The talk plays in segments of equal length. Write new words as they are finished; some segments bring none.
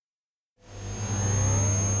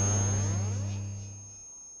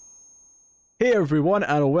Hey everyone,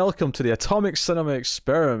 and welcome to the Atomic Cinema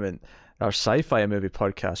Experiment, our sci-fi movie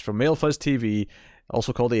podcast from Male Fuzz TV,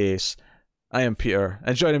 also called the Ace. I am Peter,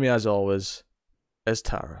 and joining me as always is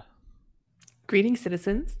Tara. Greetings,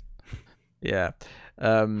 citizens. Yeah.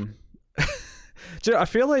 Do you know, I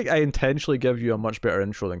feel like I intentionally give you a much better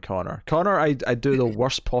intro than Connor. Connor, I do the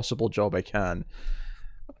worst possible job I can.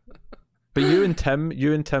 But you and Tim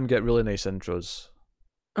get really nice intros.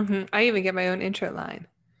 I even get my own intro line.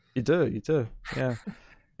 You do. Yeah.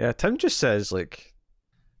 Yeah, Tim just says, like,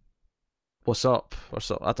 what's up? Or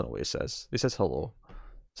something. I don't know what he says. He says hello.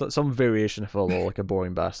 So, some variation of hello, like a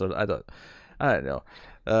boring bastard. I don't know.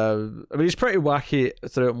 I mean, he's pretty wacky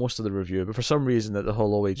throughout most of the review, but for some reason at the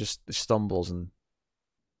hello he just stumbles and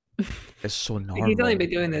it's so normal. He's only been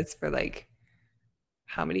doing this for like,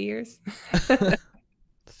 how many years?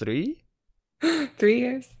 3? 3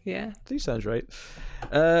 years, yeah. 3 sounds right.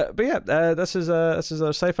 But yeah, this is our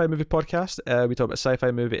sci-fi movie podcast. We talk about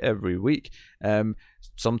sci-fi movie every week.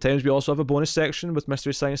 Sometimes we also have a bonus section with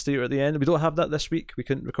Mystery Science Theater at the end. We don't have that this week. We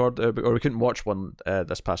couldn't record or we couldn't watch one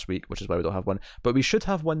this past week, which is why we don't have one. But we should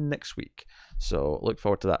have one next week. So look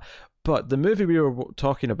forward to that. But the movie we were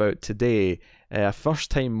talking about today, a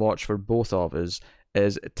first-time watch for both of us,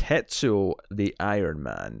 is Tetsuo the Iron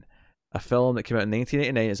Man. A film that came out in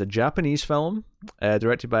 1989. It's a Japanese film,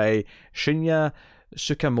 directed by Shinya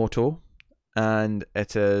Tsukamoto, and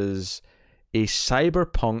it is a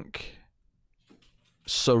cyberpunk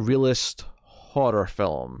surrealist horror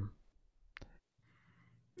film.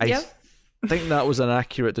 Yep. I think that was an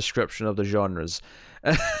accurate description of the genres.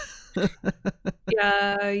 Yep.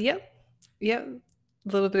 A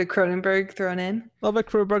little bit of Cronenberg thrown in. A little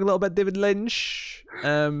bit Cronenberg, a little bit David Lynch,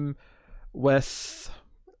 with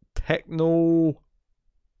techno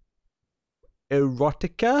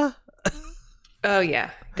erotica. Oh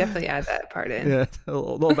yeah, definitely add that part in. Yeah, a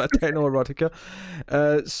little bit of techno erotica.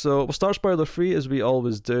 So we'll start spoiler free as we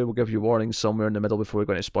always do. We'll give you warnings somewhere in the middle before we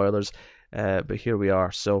go into spoilers. But here we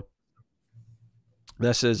are. So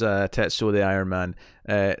this is Tetsuo the Iron Man.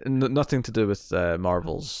 Nothing to do with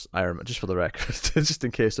Marvel's Iron Man, just for the record, just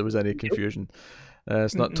in case there was any confusion.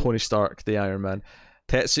 It's not Tony Stark the Iron Man.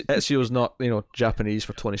 Tetsuo's not, Japanese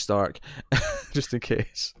for Tony Stark, just in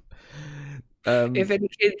case. If any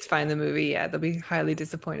kids find the movie, yeah, they'll be highly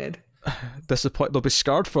disappointed. They'll be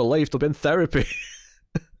scarred for life. They'll be in therapy.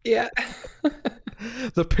 Yeah.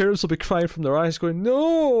 The parents will be crying from their eyes, going,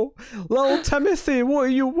 "No, little Timothy, what are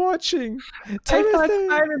you watching? Timothy!" I thought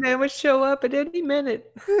Spider-Man would show up at any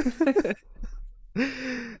minute.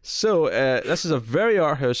 So this is a very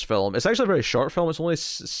art house film. It's actually a very short film. It's only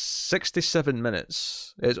 67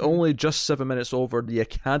 minutes. It's only just 7 minutes over the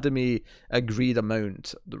Academy agreed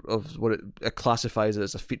amount of what it classifies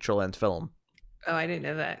as a feature-length film. Oh, I didn't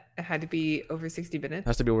know that. It had to be over 60 minutes. It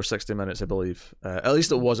has to be over 60 minutes, I believe. At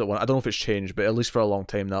least it was at one. I don't know if it's changed, but at least for a long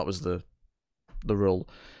time that was the rule.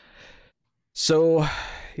 So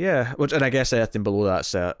yeah, and I guess anything below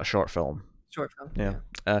that's a short film. Short film.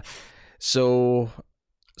 Yeah. So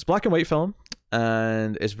it's a black and white film,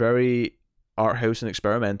 and it's very art house and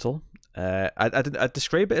experimental. I'd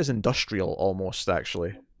describe it as industrial almost,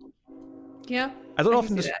 actually. Yeah. I don't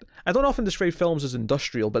often describe films as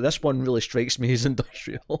industrial, but this one really strikes me as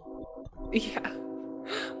industrial. Yeah.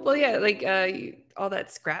 Well, yeah, like all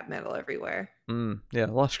that scrap metal everywhere. Yeah,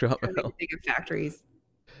 a lot of scrap metal. Think of factories.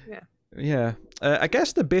 Yeah. Yeah. I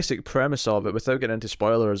guess the basic premise of it, without getting into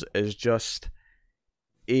spoilers, is just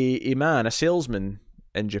a salesman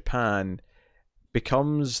in Japan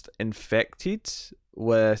becomes infected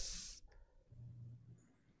with,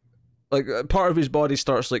 like, part of his body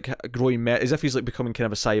starts like growing as if he's like becoming kind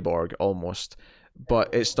of a cyborg almost,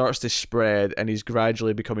 but it starts to spread and he's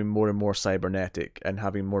gradually becoming more and more cybernetic and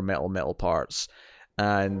having more metal parts,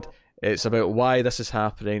 and it's about why this is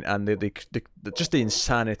happening and the just the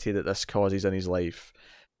insanity that this causes in his life.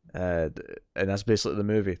 And that's basically the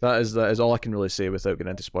movie. That is all I can really say without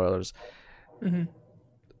getting into spoilers. Mm-hmm.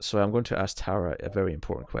 So I'm going to ask Tara a very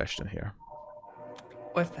important question here.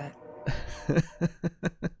 What's that?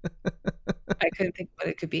 I couldn't think what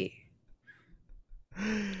it could be.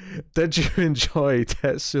 Did you enjoy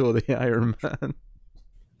Tetsuo the Iron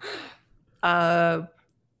Man?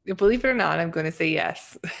 Believe it or not, I'm going to say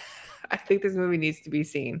yes. I think this movie needs to be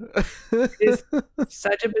seen. It's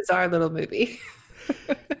such a bizarre little movie.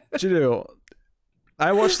 Do you know,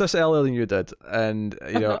 I watched this earlier than you did, and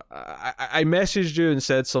I messaged you and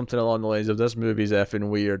said something along the lines of, "This movie's effing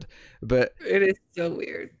weird," but it is so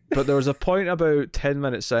weird. But there was a point about 10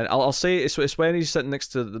 minutes in. I'll say it's when he's sitting next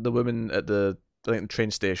to the woman at the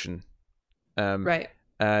train station, right?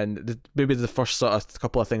 And maybe the first sort of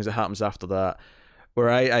couple of things that happens after that.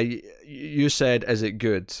 where you said, "Is it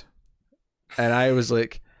good?" And I was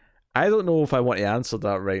like, I don't know if I want to answer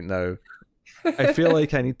that right now. I feel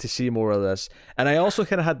like I need to see more of this. And I also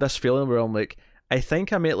kind of had this feeling where I'm like, I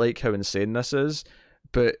think I might like how insane this is,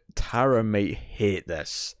 but Tara might hate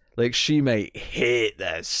this. Like, she might hate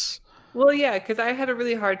this. Well, yeah, because I had a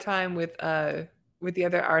really hard time with the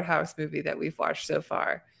other art house movie that we've watched so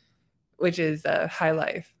far, which is High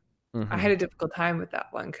Life. I Mm-hmm. had a difficult time with that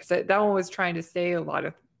one because that one was trying to say a lot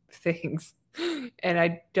of things. And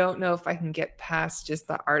I don't know if I can get past just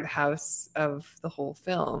the art house of the whole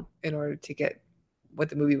film in order to get what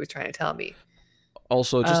the movie was trying to tell me.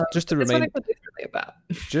 Also, just to But this one I remind feel differently about.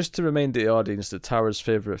 just to remind the audience that Tara's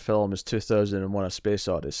favorite film is 2001: A Space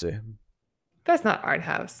Odyssey. That's not art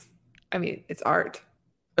house. I mean, it's art.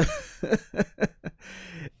 It's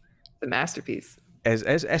a masterpiece.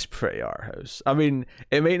 It's pretty art house. I mean,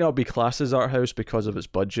 it might not be classed as art house because of its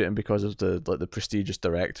budget and because of the prestigious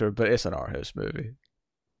director, but it's an art house movie.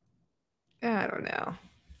 I don't know.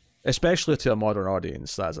 Especially to a modern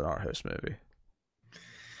audience, that's an art house movie.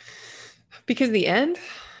 Because the end?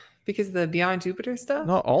 Because the Beyond Jupiter stuff?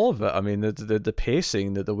 Not all of it. I mean, the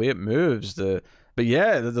pacing, the way it moves, but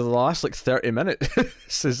yeah, the last like 30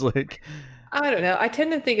 minutes is like, I don't know. I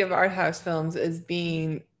tend to think of art house films as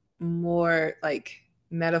being more like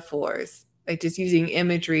metaphors, like just using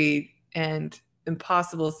imagery and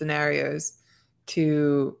impossible scenarios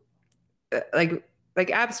to like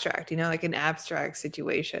abstract, like an abstract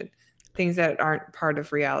situation, things that aren't part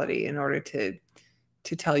of reality in order to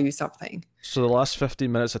tell you something. so the last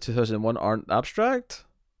 15 minutes of 2001 aren't abstract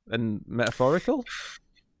and metaphorical.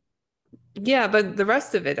 Yeah, but the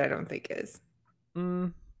rest of it I don't think is.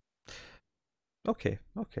 Mm, okay.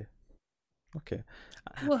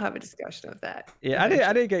 We'll have a discussion of that Yeah, I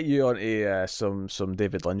eventually. did get you onto some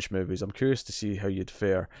David Lynch movies. I'm curious to see how you'd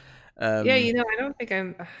fare. Yeah, Um, I don't think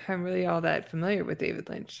I'm really all that familiar with David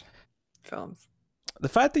Lynch films. the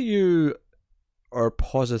fact that you are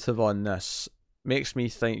positive on this makes me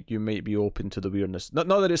think you might be open to the weirdness. Not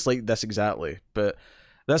that it's like this exactly, but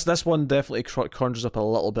this one definitely conjures up a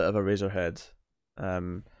little bit of a Razorhead.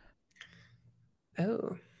 Um,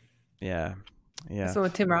 Oh, yeah, yeah, this one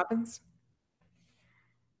with Tim Robbins?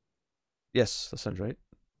 yes, that sounds right.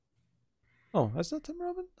 Oh, is that Tim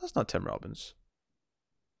Robbins? That's not Tim Robbins.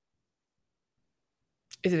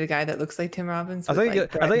 Is it a guy that looks like Tim Robbins I with think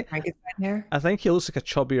like Brad Frankenstein hair? I think he looks like a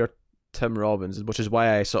chubbier Tim Robbins, which is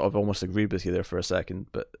why I sort of almost agreed with you there for a second.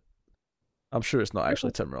 But I'm sure it's not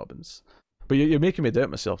actually Tim Robbins. But you're making me doubt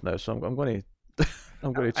myself now, so I'm going to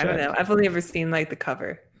I'm going to I don't check. know. I've only ever seen like the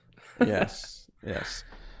cover. Yes,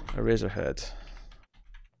 a Razorhead.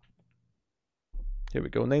 Here we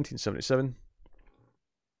go, 1977.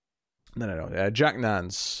 No. Jack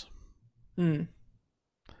Nance. Hmm.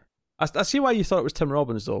 I see why you thought it was Tim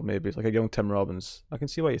Robbins, though. Maybe like a young Tim Robbins. I can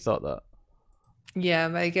see why you thought that. Yeah,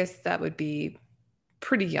 but I guess that would be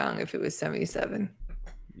pretty young if it was 77.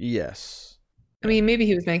 Yes. I mean, maybe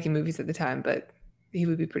he was making movies at the time, but he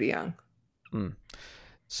would be pretty young. Mm.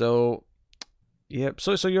 So, yep.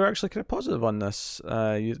 So you're actually kind of positive on this.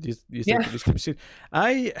 You think Yeah. it needs to be seen.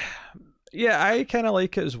 I, yeah, I kind of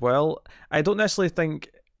like it as well. I don't necessarily think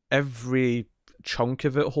every chunk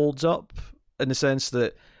of it holds up in the sense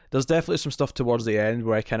that there's definitely some stuff towards the end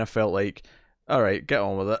where I kind of felt like, all right, get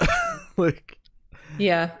on with it. like,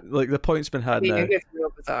 Yeah. like the point's been had Yeah, now. it gets real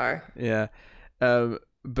bizarre. Yeah.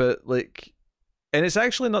 But like, and it's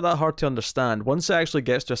actually not that hard to understand. Once it actually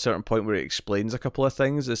gets to a certain point where it explains a couple of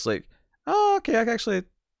things, it's like, oh, okay, I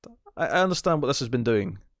understand what this has been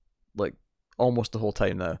doing, like almost the whole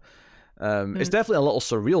time now. It's Mm. definitely a little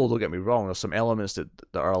surreal. Don't get me wrong. There's some elements that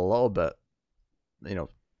are a little bit, you know,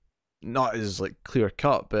 not as like clear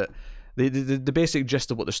cut, but the basic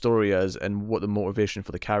gist of what the story is and what the motivation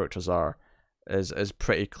for the characters are is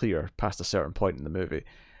pretty clear past a certain point in the movie.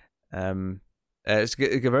 It's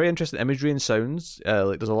got very interesting imagery and sounds.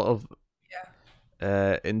 Like there's a lot of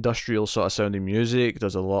industrial sort of sounding music.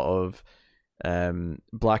 There's a lot of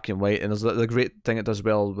black and white, and there's the great thing it does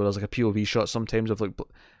well where there's like a POV shot sometimes of like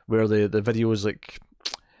where the video is like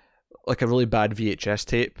a really bad VHS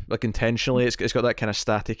tape, like intentionally. It's got that kind of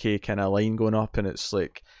staticky kind of line going up, and it's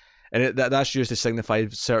like, and that's used to signify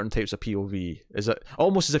certain types of POV. Is it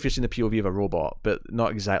almost as if you're seeing the POV of a robot, but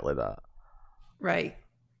not exactly that. Right.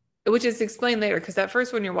 Which is explained later because at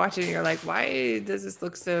first when you're watching, you're like, why does this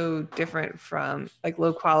look so different from like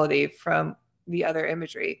low quality from the other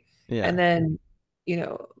imagery? Yeah. And then,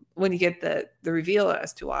 when you get the reveal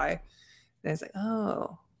as to why, then it's like,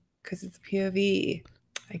 oh, because it's POV.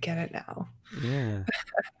 I get it now. Yeah.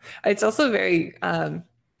 It's also very I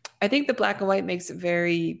think the black and white makes it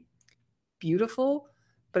very beautiful,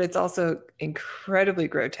 but it's also incredibly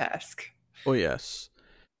grotesque. Oh yes.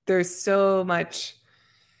 There's so much,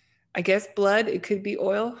 I guess, blood. It could be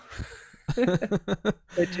oil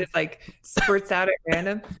that just like spurts out at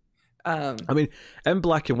random. I mean, in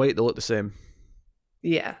black and white, they look the same.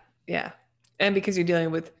 Yeah, yeah. And because you're dealing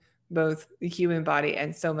with both the human body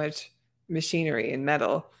and so much machinery and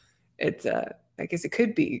metal, it's I guess it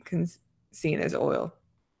could be seen as oil.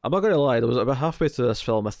 I'm not gonna lie. There was about halfway through this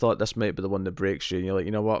film, I thought this might be the one that breaks you. And you're like,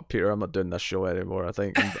 you know what, Peter, I'm not doing this show anymore. I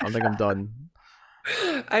think I'm done.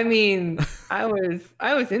 I mean, I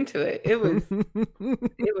was into it. It was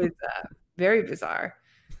very bizarre.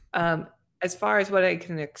 As far as what I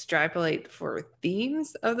can extrapolate for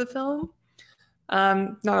themes of the film,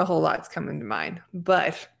 not a whole lot's coming to mind,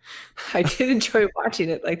 but I did enjoy watching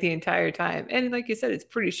it like the entire time. And like you said, it's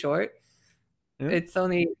pretty short. Yeah. It's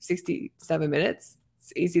only 67 minutes.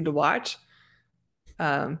 It's easy to watch.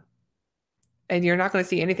 Um, and you're not going to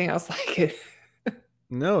see anything else like it.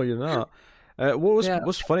 No, you're not. Yeah.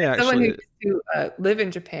 What's funny Someone who actually? used to live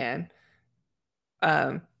in Japan,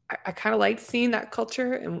 I kind of liked seeing that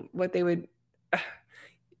culture and what they would.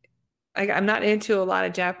 I'm not into a lot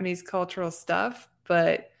of Japanese cultural stuff,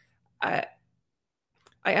 but I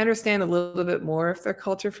I understand a little bit more of their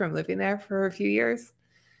culture from living there for a few years.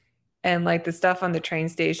 And like the stuff on the train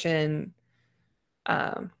station,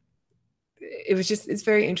 um, it's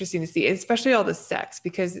very interesting to see, especially all the sex,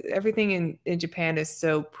 because everything in Japan is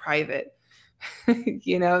so private,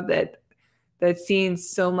 that seeing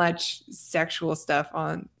so much sexual stuff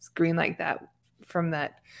on screen like that from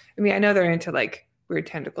that. I mean, I know they're into like weird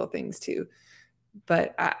tentacle things too,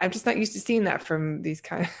 but I'm just not used to seeing that from these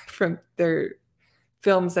kind of from their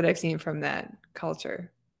films that I've seen from that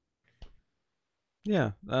culture.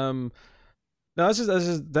 Yeah. No, this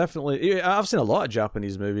is definitely. Yeah, I've seen a lot of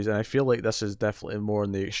Japanese movies, and I feel like this is definitely more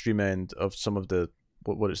on the extreme end of some of the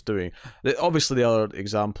what it's doing. Obviously, the other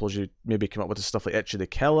examples you maybe come up with is stuff like Ichi the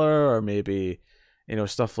Killer, or maybe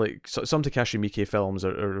stuff like some Takashi Miike films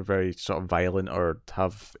are very sort of violent or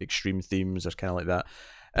have extreme themes or kind of like that.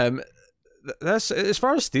 That's as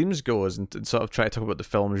far as themes goes, and sort of try to talk about what the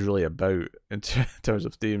film is really about in terms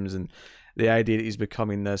of themes and the idea that he's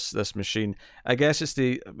becoming this machine. I guess it's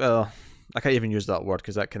the well. I can't even use that word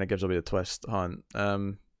because that kind of gives away the twist, hon.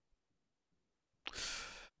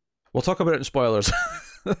 We'll talk about it in spoilers.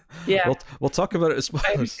 Yeah. We'll talk about it in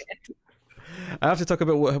spoilers. I have to talk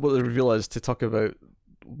about what the reveal is to talk about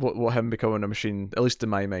what him becoming a machine, at least in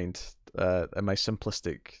my mind, in my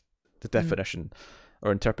simplistic the definition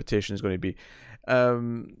or interpretation is going to be.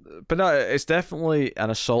 But no, it's definitely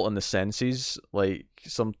an assault on the senses, like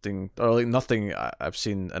something or like nothing I've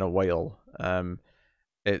seen in a while.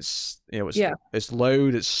 It's it's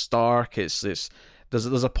loud, it's stark, it's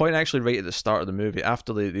there's a point actually right at the start of the movie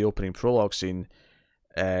after the opening prologue scene,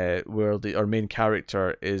 where our main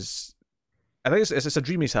character is, I think it's a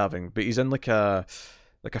dream he's having, but he's in like a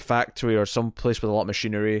factory or some place with a lot of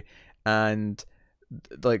machinery, and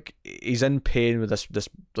like he's in pain with this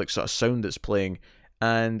like sort of sound that's playing.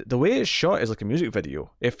 And the way it's shot is like a music video.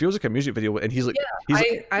 It feels like a music video, and he's like,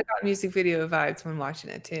 I got music video vibes when watching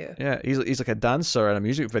it too. Yeah, he's like a dancer in a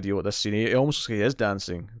music video at this scene. He almost looks like he is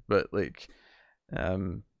dancing, but like,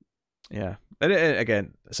 yeah. And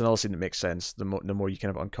again, it's another scene that makes sense. The more you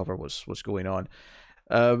kind of uncover what's going on.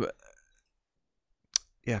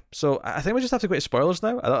 Yeah. So I think we just have to go to spoilers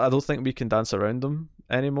now. I don't think we can dance around them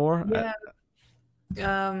anymore.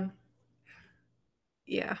 Yeah.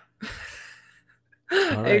 Yeah.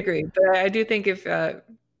 Right. I agree, but I do think if it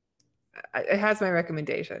has my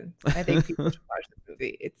recommendation. I think people should watch the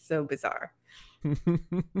movie. It's so bizarre.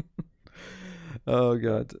 Oh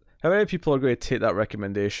god, how many people are going to take that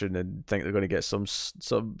recommendation and think they're going to get some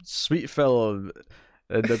sweet film,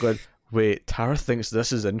 and they're going, wait, Tara thinks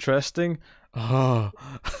this is interesting. Oh,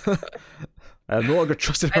 I'm no longer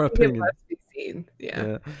trusting her opinion. It must be seen.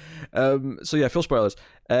 Yeah. So yeah, full spoilers.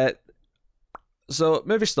 So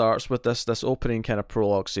movie starts with this opening kind of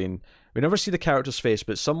prologue scene. We never see the character's face,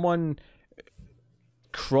 but someone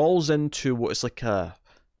crawls into what is like a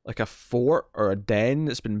fort or a den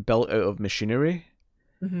that's been built out of machinery.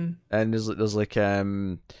 Mm-hmm. And there's like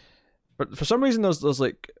but for some reason there's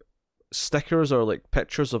like stickers or like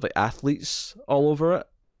pictures of like athletes all over it.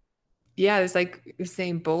 Yeah, there's like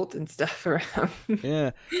Usain Bolt and stuff around.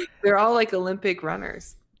 Yeah, they're all like Olympic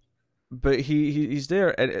runners. But he's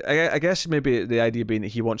there, and I guess maybe the idea being that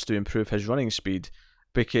he wants to improve his running speed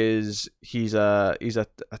because he's a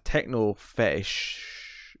techno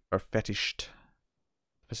fetish or fetished.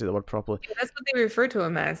 If I say the word properly. Yeah, that's what they refer to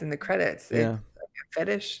him as in the credits. Yeah, like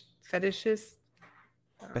fetished. Fetished.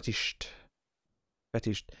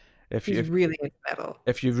 If He's you really into metal.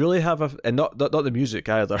 if you really have a, and not the music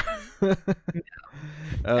either. No,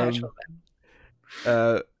 um actual.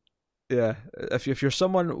 uh yeah, if you're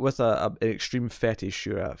someone with an extreme fetish,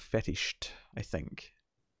 you're a fetished, I think.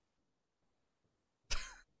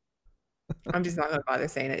 I'm just not gonna bother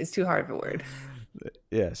saying it. It's too hard of a word.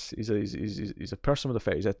 Yes, he's a person with a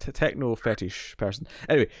fetish. He's a techno fetish person.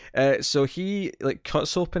 Anyway, so he like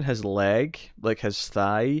cuts open his leg, like his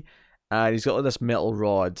thigh, and he's got like this metal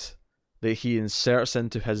rod that he inserts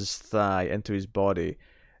into his thigh, into his body,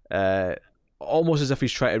 uh, almost as if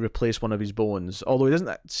he's trying to replace one of his bones. Although he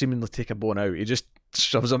doesn't seemingly take a bone out, he just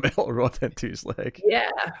shoves a metal rod into his leg.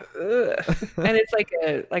 Yeah, ugh. And it's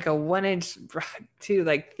like a 1 inch rod too,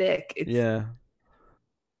 like thick. Yeah,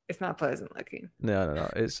 It's not pleasant looking. no.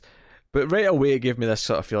 But right away it gave me this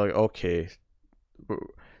sort of feeling. Okay,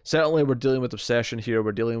 certainly we're dealing with obsession here.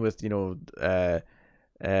 We're dealing with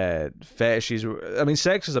fetishes. I mean,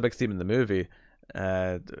 sex is a big theme in the movie,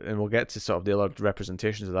 and we'll get to sort of the other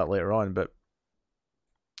representations of that later on. But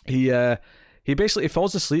he basically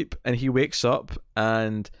falls asleep and he wakes up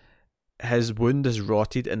and his wound is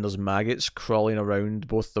rotted and there's maggots crawling around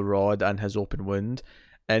both the rod and his open wound,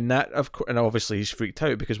 and that and obviously he's freaked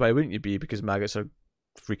out because why wouldn't you be? Because maggots are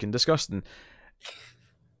freaking disgusting.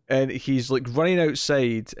 And he's like running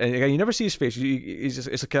outside, and again, you never see his face.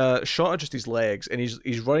 It's like a shot of just his legs, and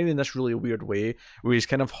he's running in this really weird way where he's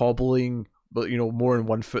kind of hobbling, but more in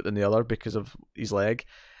one foot than the other because of his leg.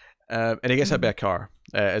 And he gets hit by a car.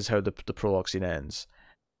 Is how the prologue scene ends,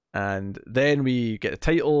 and then we get the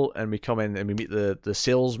title, and we come in and we meet the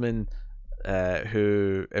salesman,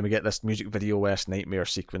 and we get this music video West nightmare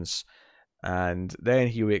sequence, and then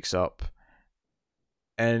he wakes up,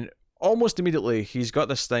 and almost immediately he's got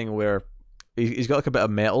this thing where he's got like a bit of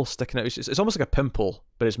metal sticking out. It's almost like a pimple,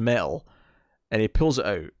 but it's metal, and he pulls it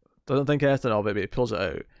out. Doesn't think anything of it, but he pulls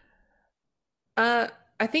it out.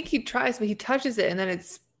 I think he tries, but he touches it and then it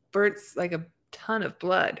spurts like a ton of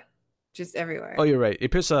blood just everywhere. Oh, you're right. He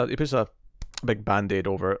puts a big band-aid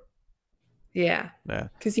over it. Yeah. Yeah.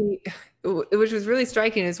 Because which was really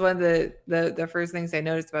striking, is one of the first things I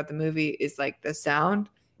noticed about the movie is like the sound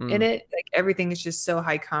in it. Like everything is just so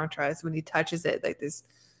high contrast. When he touches it, like this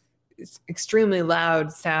extremely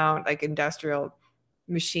loud sound, like industrial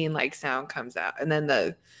machine like sound comes out, and then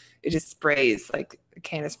it just sprays like a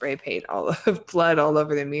can of spray paint all of blood all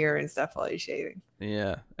over the mirror and stuff while he's shaving.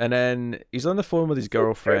 Yeah. And then he's on the phone with his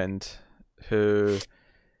girlfriend, who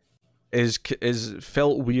is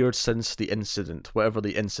felt weird since the incident, whatever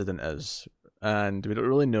the incident is, and we don't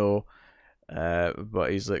really know.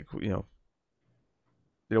 But he's like,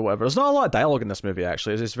 whatever. There's not a lot of dialogue in this movie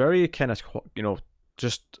actually. It's very kind of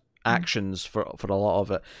just actions for a lot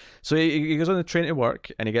of it. So he goes on the train to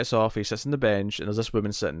work and he gets off. He sits on the bench and there's this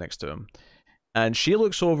woman sitting next to him, and she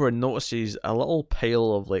looks over and notices a little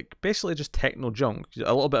pile of like basically just techno junk,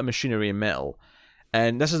 a little bit of machinery and metal.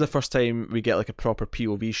 And this is the first time we get like a proper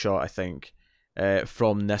POV shot, I think,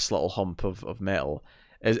 from this little hump of metal,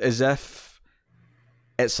 as if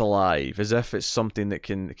it's alive, as if it's something that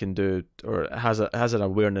can do or has an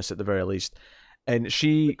awareness at the very least. And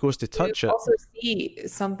she goes to touch it. You also see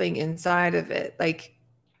something inside of it, like,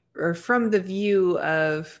 or from the view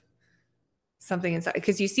of something inside,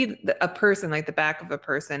 because you see a person, like the back of a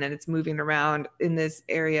person, and it's moving around in this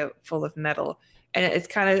area full of metal, and it's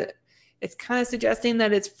kind of suggesting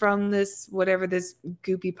that it's from this, whatever this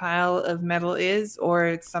goopy pile of metal is, or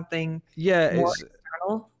it's something more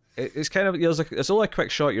external. It's kind of, it's only a quick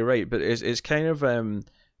shot, you're right, but it's kind of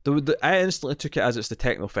I instantly took it as it's the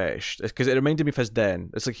techno fetish, because it reminded me of his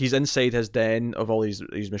den. It's like he's inside his den of all these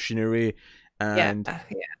machinery, and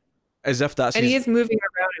yeah. as if that's and he is moving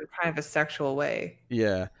around in kind of a sexual way.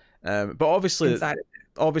 Yeah, but obviously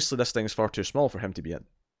this thing's far too small for him to be in.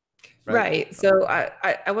 Right. So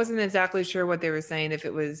I wasn't exactly sure what they were saying, if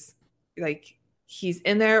it was like he's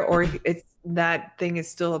in there or it's that thing is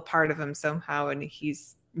still a part of him somehow and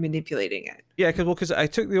he's manipulating it. Yeah, because I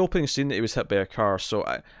took the opening scene that he was hit by a car, so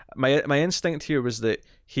my instinct here was that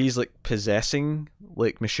he's like possessing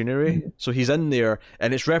like machinery. Mm-hmm. So he's in there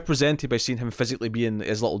and it's represented by seeing him physically be in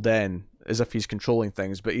his little den as if he's controlling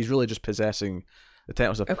things, but he's really just possessing the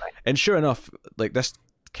techno stuff. Okay. And sure enough, like this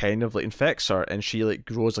kind of like infects her and she like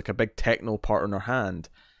grows like a big techno part on her hand,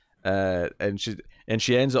 and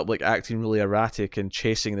she ends up like acting really erratic and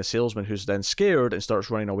chasing the salesman, who's then scared and starts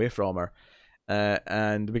running away from her.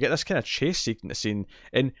 And we get this kind of chase scene,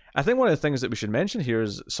 and I think one of the things that we should mention here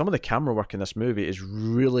is some of the camera work in this movie is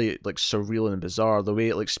really like surreal and bizarre. The way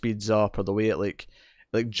it like speeds up, or the way it like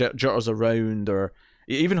jitters around, or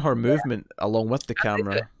even her movement along with the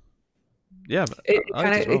camera. Yeah, it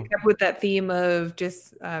kept with that theme of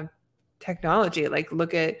just technology. Like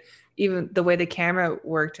look at even the way the camera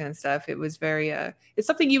worked and stuff. It was very it's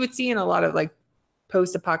something you would see in a lot of like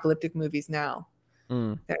post-apocalyptic movies now.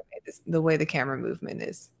 Mm. The way the camera movement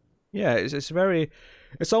is. Yeah, it's very,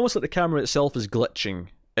 it's almost like the camera itself is glitching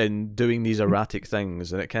and doing these erratic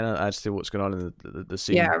things, and it kind of adds to what's going on in the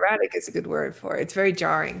scene. Yeah, erratic is a good word for it. It's very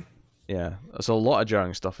jarring. Yeah, there's a lot of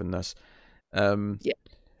jarring stuff in this. Yeah.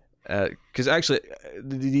 Because actually,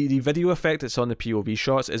 the video effect that's on the POV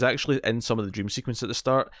shots is actually in some of the dream sequence at the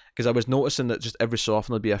start. Because I was noticing that just every so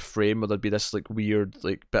often there'd be a frame where there'd be this like weird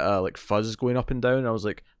like bit of like fuzz going up and down. And I was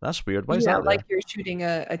like, that's weird. Why is that? Like you're shooting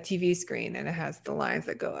a TV screen and it has the lines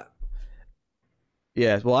that go up.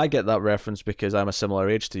 Yeah, well, I get that reference because I'm a similar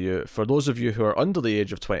age to you. For those of you who are under the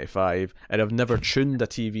age of 25 and have never tuned a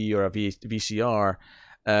TV or a VCR,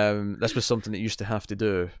 this was something that you used to have to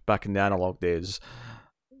do back in the analog days.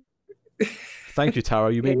 Thank you,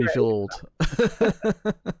 Tara. You made me feel old. I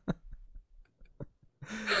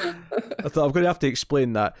thought I'm going to have to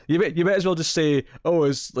explain that. You might as well just say, "Oh,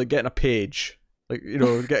 it's like getting a page." Like, you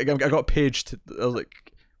know, I got a page.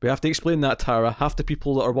 Like, we have to explain that, Tara. Half the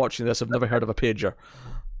people that are watching this have never heard of a pager.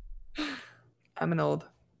 I'm an old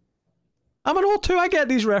too. I get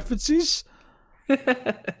these references. There's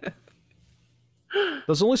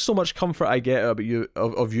only so much comfort I get about you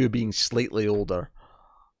of you being slightly older.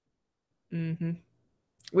 Mm-hmm.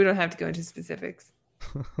 We don't have to go into specifics.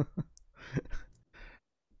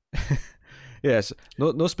 Yes,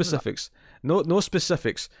 no specifics, no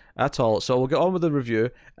specifics at all. So we'll get on with the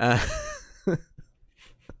review.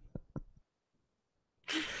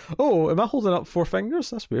 Oh, am I holding up 4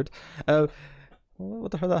 fingers? That's weird.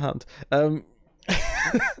 What the hell that happened?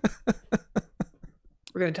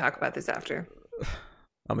 We're going to talk about this after.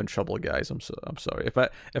 I'm in trouble, guys. I'm sorry if I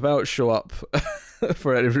don't show up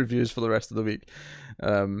for any reviews for the rest of the week.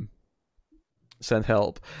 Send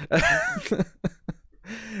help.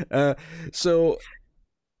 So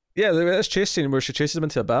yeah, there's this chase scene where she chases him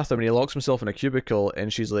into a bathroom and he locks himself in a cubicle,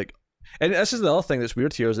 and she's like, and this is the other thing that's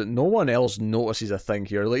weird here, is that no one else notices a thing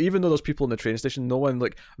here. Like, even though there's people in the train station, no one,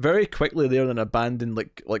 like, very quickly they're in an abandoned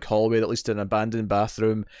like hallway that leads to an abandoned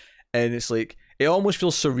bathroom, and it's like, it almost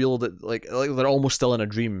feels surreal that like they're almost still in a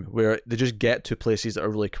dream where they just get to places that are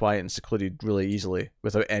really quiet and secluded really easily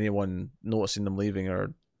without anyone noticing them leaving.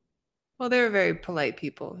 Or, well, they're very polite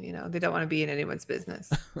people, you know. They don't want to be in anyone's business.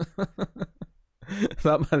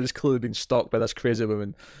 That man is clearly being stalked by this crazy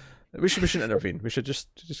woman. We shouldn't intervene. We should just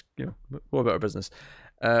you know, go about our business.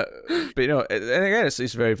 But you know, and again, it's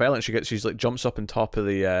very violent. She's like jumps up on top of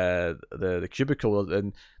the cubicle,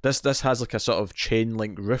 and this has like a sort of chain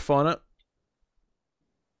link roof on it,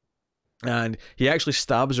 and he actually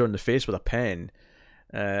stabs her in the face with a pen,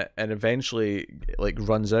 and eventually like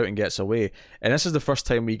runs out and gets away. And this is the first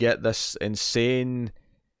time we get this insane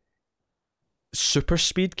super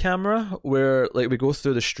speed camera where like we go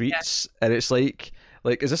through the streets, and it's like,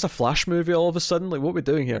 is this a Flash movie all of a sudden? Like, what are we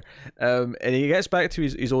doing here? And he gets back to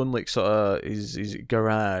his own like sort of his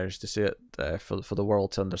garage, to say it for the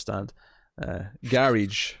world to understand.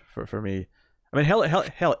 Garage for me. I mean, hell,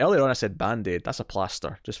 earlier on I said Band-Aid. That's a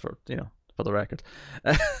plaster, just for, you know, for the record.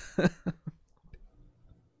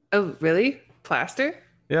 Oh, really? Plaster?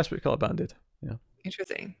 Yeah, that's what we call it, Band-Aid. Yeah.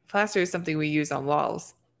 Interesting. Plaster is something we use on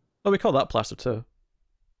walls. Oh, we call that plaster too.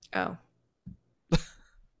 Oh.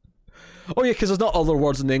 Oh yeah, because there's not other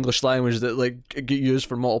words in the English language that like get used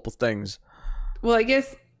for multiple things. Well, I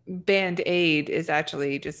guess Band-Aid is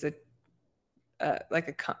actually just a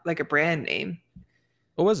like a brand name.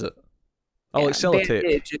 Oh, is it? Oh, yeah, like sellotape.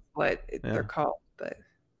 Bandage is what they're called, but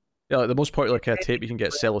yeah, like the most popular kind of tape you can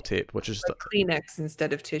get, sellotape, which is like Kleenex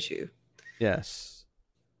instead of tissue. Yes.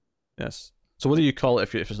 So what do you call it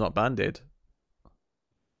if it's not Band-Aid?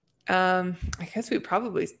 I guess we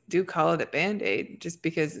probably do call it a Band-Aid just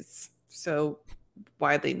because it's so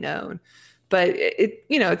widely known, but it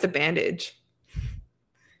you know, it's a bandage.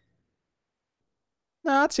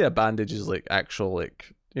 Nah, I'd say a bandage is like actual,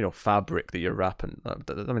 like, you know, fabric that you're wrapping. I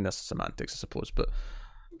mean, that's semantics, I suppose, but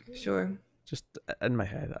Sure. Just in my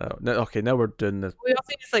head. I don't know. Okay, now we're doing the. We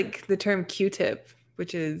also use like the term Q-tip,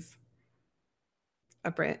 which is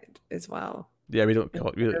a brand as well. Yeah, we don't call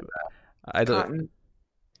it. I don't. Cotton.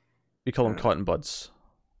 We call them cotton buds.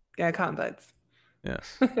 Yeah, cotton buds.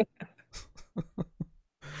 Yes.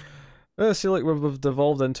 See, like we've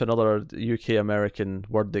devolved into another UK American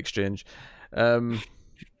word exchange. They're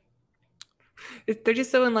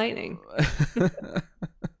just so enlightening.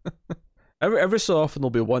 Every so often there'll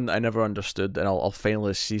be one that I never understood, and I'll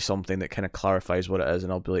finally see something that kind of clarifies what it is,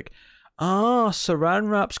 and I'll be like, Saran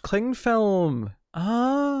wrap's cling film.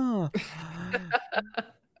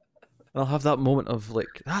 And I'll have that moment of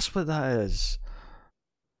like, that's what that is.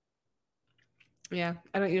 Yeah,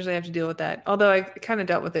 I don't usually have to deal with that. Although I kind of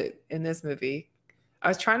dealt with it in this movie. I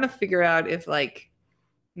was trying to figure out if like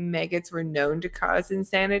maggots were known to cause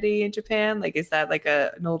insanity in Japan. Like, is that like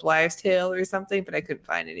an old wives' tale or something? But I couldn't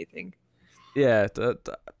find anything. Yeah,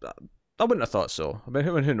 I wouldn't have thought so. I mean,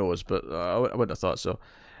 who knows? But I wouldn't have thought so.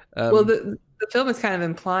 Well, Um, the film is kind of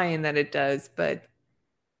implying that it does, but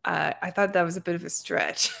I thought that was a bit of a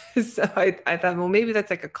stretch. So I thought, well, maybe that's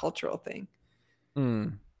like a cultural thing. hmm.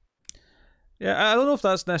 Yeah, I don't know if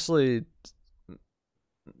that's necessarily.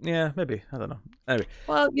 Yeah, maybe. I don't know. Anyway,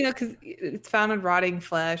 Well, because it's found in rotting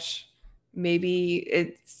flesh. Maybe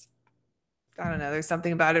it's, I don't know, there's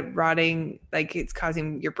something about it rotting, like it's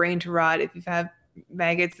causing your brain to rot. If you have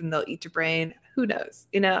maggots and they'll eat your brain, who knows?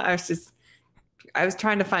 I was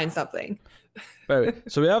trying to find something. anyway,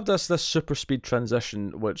 so we have this super speed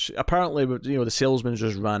transition, which apparently, the salesman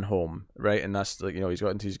just ran home, right? And that's like, he's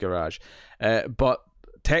got into his garage. But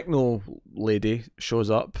Techno Lady shows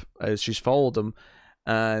up as she's followed him,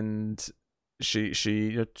 and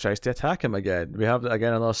she tries to attack him again. We have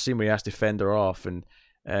again another scene where he has to fend her off, and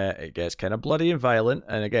it gets kind of bloody and violent.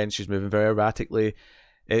 And again, she's moving very erratically.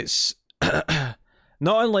 It's not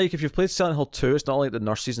unlike if you've played Silent Hill 2. It's not like the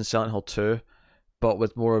nurses in Silent Hill 2, but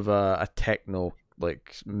with more of a techno,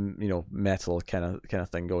 like metal kind of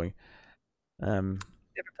thing going. Never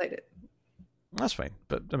played it. That's fine,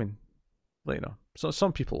 but I mean, so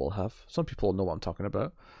some people will have. Some people will know what I'm talking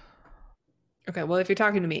about. Okay, well, if you're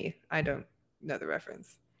talking to me, I don't know the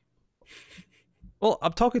reference. Well,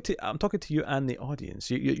 I'm talking to you and the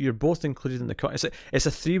audience. You're both included in the it's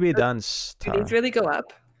a three-way dance. Do Tara. these really go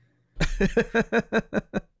up?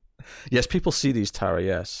 Yes, people see these, Tara.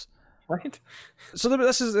 Yes. What? So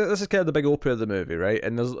this is kind of the big opener of the movie, right?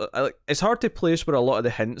 And there's it's hard to place where a lot of the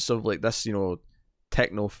hints of like this,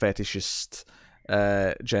 techno fetishist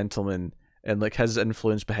gentleman and like his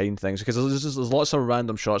influence behind things, because there's lots of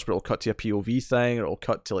random shots where it'll cut to a POV thing, or it'll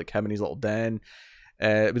cut to like him in his little den.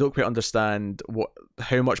 We don't quite understand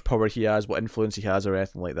how much power he has, what influence he has, or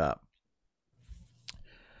anything like that.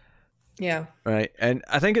 Yeah. Right, and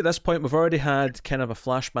I think at this point we've already had kind of a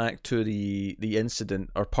flashback to the incident,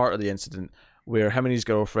 or part of the incident, where him and his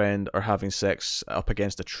girlfriend are having sex up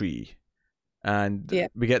against a tree, and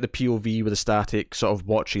we get the POV with the static sort of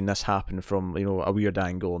watching this happen from a weird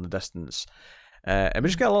angle in the distance, and we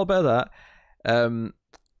just get a little bit of that.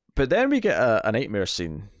 But then we get a nightmare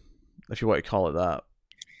scene, if you want to call it that.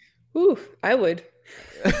 Ooh, I would.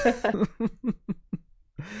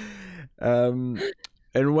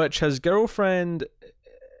 In which his girlfriend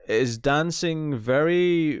is dancing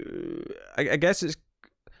very, I guess it's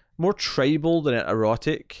more tribal than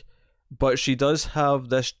erotic, but she does have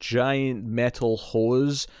this giant metal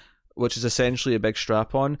hose, which is essentially a big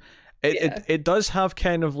strap-on. It does have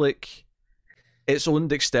kind of like its own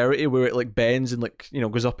dexterity where it like bends and like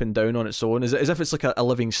goes up and down on its own, as if it's like a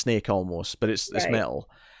living snake almost, but it's metal.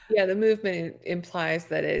 Yeah, the movement implies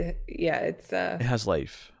that it has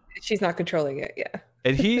life. She's not controlling it. Yeah.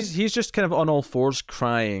 And he's just kind of on all fours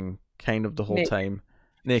crying kind of the whole time.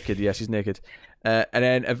 Naked, yes, he's naked. And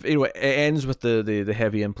then it ends with the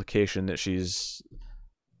heavy implication that she's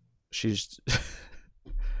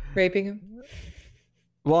raping him.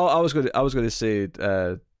 Well, I was going to say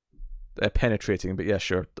penetrating, but yeah,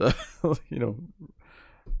 sure.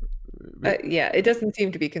 Yeah, it doesn't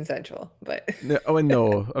seem to be consensual, but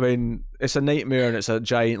no. I mean, it's a nightmare and it's a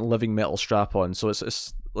giant living metal strap on, so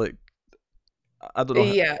it's like, I don't know.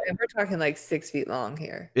 Yeah, and we're talking like 6 feet long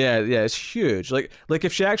here. Yeah, it's huge. Like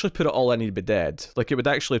if she actually put it all in, he'd be dead. Like it would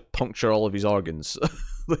actually puncture all of his organs.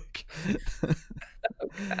 Like, oh,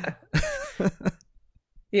 God.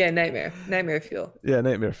 Yeah, nightmare fuel. Yeah,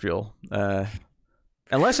 nightmare fuel.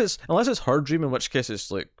 Unless it's her dream, in which case it's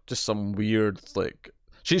like just some weird like.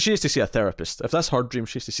 She has to see a therapist. If that's her dream,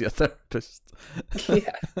 she has to see a therapist.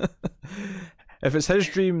 Yeah. If it's his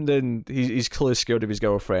dream, then he's clearly scared of his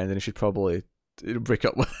girlfriend, and he should probably break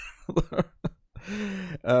up with her.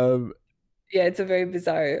 Yeah, it's a very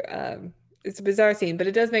bizarre. It's a bizarre scene, but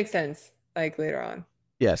it does make sense. Like later on.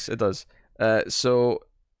 Yes, it does. So,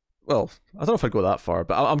 well, I don't know if I'd go that far,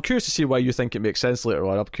 but I'm curious to see why you think it makes sense later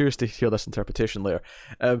on. I'm curious to hear this interpretation later.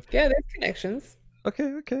 Yeah, there's connections.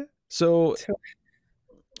 Okay. So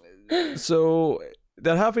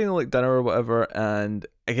they're having like dinner or whatever, and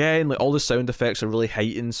again, like all the sound effects are really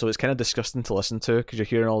heightened, so it's kind of disgusting to listen to because you're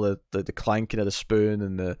hearing all the clanking of the spoon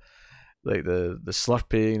and the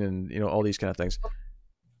slurping and all these kind of things.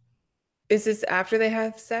 Is this after they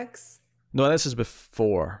have sex? No, this is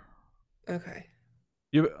before. Okay.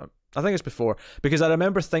 I think it's before, because I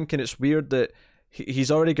remember thinking it's weird that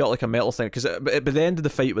he's already got like a metal thing because by the end of the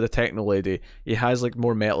fight with the techno lady, he has like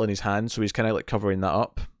more metal in his hand, so he's kind of like covering that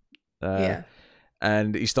up. Yeah.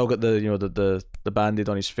 And he's still got the band-aid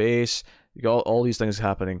on his face. You got all these things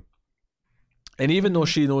happening. And even though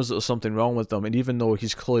she knows that there's something wrong with them, and even though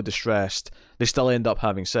he's clearly distressed, they still end up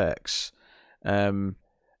having sex. Very,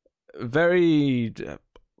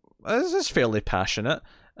 it's fairly passionate.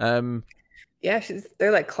 Yeah,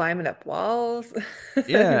 they're like climbing up walls.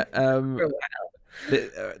 Yeah. For a while.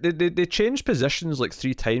 They change positions like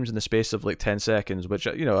 3 times in the space of like 10 seconds, which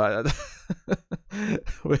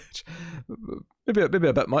which maybe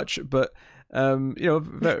a bit much, but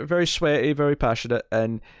very, very sweaty, very passionate,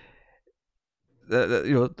 and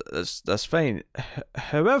that's fine.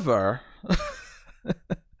 However,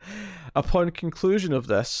 upon conclusion of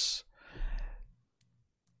this,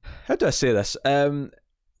 how do I say this? The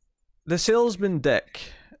salesman Dick,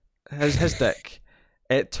 his dick,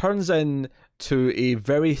 it turns into a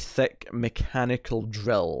very thick mechanical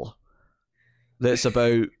drill that's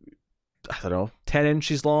about, I don't know, 10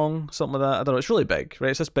 inches long, something like that. I don't know. It's really big, right?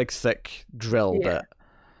 It's this big, thick drill bit.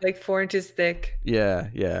 Like 4 inches thick.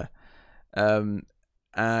 Yeah.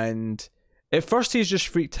 And at first he's just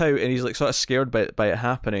freaked out and he's like sort of scared by it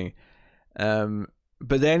happening.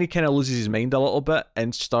 But then he kind of loses his mind a little bit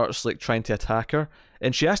and starts like trying to attack her,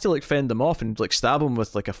 and she has to like fend him off and like stab him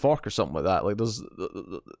with like a fork or something like that. Like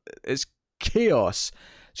it's chaos.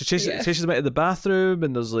 She chases him out of the bathroom,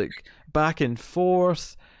 and there's like back and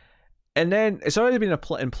forth. And then it's already been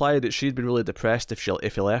implied that she'd been really depressed if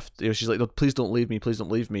he left. She's like, "No, please don't leave me, please don't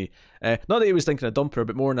leave me." Not that he was thinking of dump her,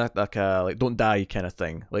 but more like don't die kind of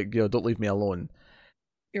thing. Like, don't leave me alone.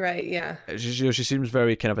 You're right, yeah. She seems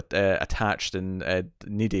very kind of attached and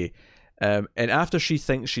needy. And after she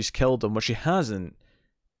thinks she's killed him, which she hasn't,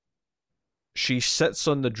 she sits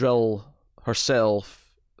on the drill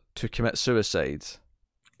herself to commit suicide.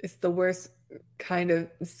 It's the worst kind of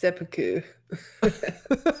seppuku.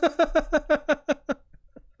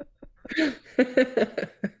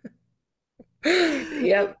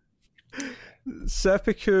 Yep.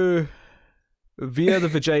 Seppuku via the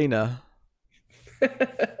vagina.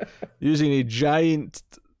 Using a giant,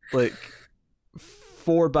 like,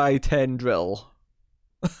 4x10 drill.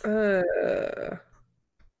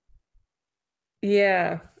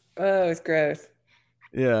 Yeah. Oh, it's gross.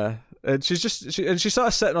 Yeah. And she's sort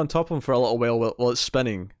of sitting on top of him for a little while it's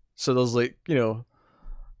spinning. So there's like, there's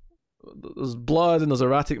blood and there's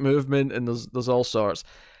erratic movement and there's all sorts.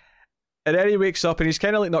 And then he wakes up and he's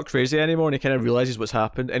kind of like not crazy anymore, and he kind of realizes what's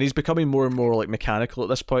happened, and he's becoming more and more like mechanical at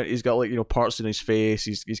this point. He's got like parts in his face,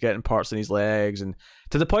 he's getting parts in his legs, and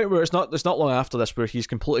to the point where it's not long after this where he's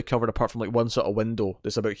completely covered apart from like one sort of window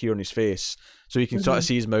that's about here on his face, so you can sort of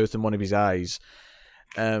see his mouth and one of his eyes.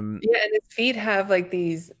 Yeah, and his feet have like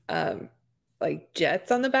these like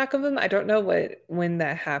jets on the back of them. I don't know when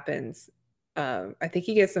that happens. I think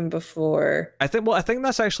he gets them before. I think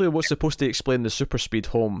that's actually what's supposed to explain the super speed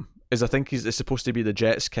home. Is I think it's supposed to be the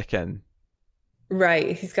jets kick in.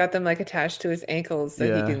 Right, he's got them like attached to his ankles so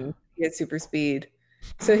he can get super speed.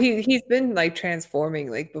 So he's been like transforming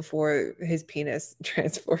like before his penis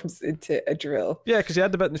transforms into a drill. Yeah, because he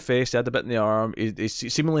had the bit in the face, he had the bit in the arm. He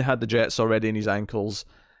seemingly had the jets already in his ankles.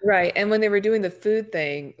 Right, and when they were doing the food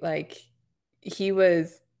thing, like he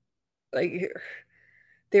was like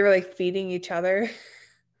they were like feeding each other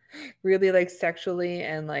really like sexually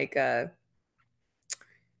and like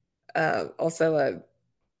also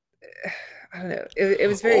I don't know, it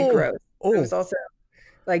was very gross. It was also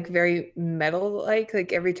like very metal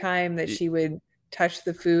like every time that she would touch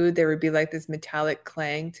the food there would be like this metallic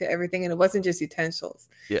clang to everything, and it wasn't just utensils.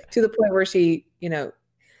 To the point where she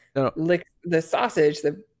licked the sausage,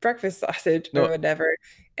 the breakfast sausage or whatever,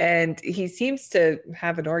 and he seems to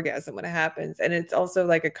have an orgasm when it happens. And it's also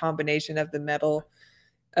like a combination of the metal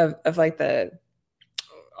of like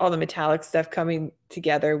all the metallic stuff coming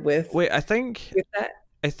together with I think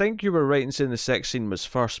you were right in saying the sex scene was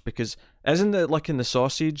first, because isn't it licking the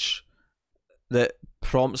sausage that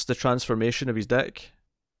prompts the transformation of his dick?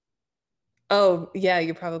 Oh yeah,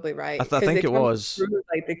 you're probably right. I think it was through,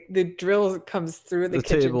 like the drill comes through the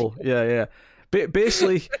kitchen table. Yeah.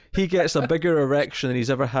 Basically, he gets a bigger erection than he's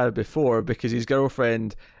ever had before because his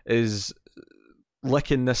girlfriend is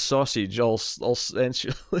licking this sausage all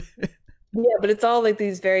sensually. Yeah, but it's all like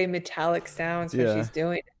these very metallic sounds when she's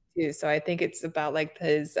doing it too. So I think it's about like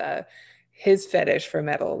his fetish for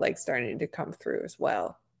metal like starting to come through as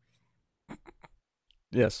well.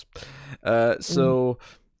 Yes. So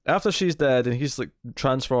after she's dead and he's like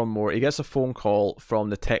transformed more, he gets a phone call from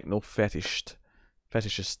the techno fetishist.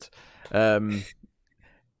 And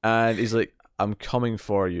he's like, "I'm coming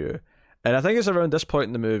for you." And I think it's around this point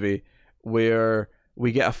in the movie where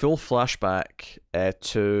we get a full flashback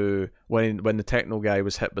to when the techno guy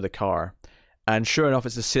was hit by the car. And sure enough,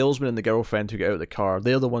 it's the salesman and the girlfriend who get out of the car.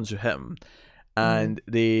 They're the ones who hit him. Mm. And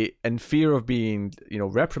they, in fear of being,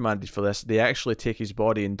 reprimanded for this, they actually take his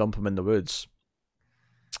body and dump him in the woods.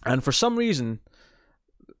 And for some reason,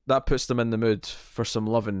 that puts them in the mood for some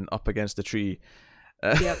loving up against the tree.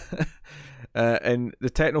 Yep. And the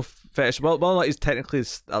techno fetish, well, he's technically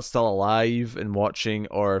still alive and watching,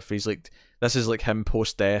 or if he's like, this is like him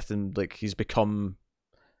post death, and like he's become,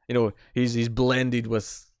 he's blended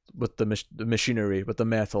with the machinery, with the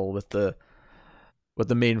metal, with the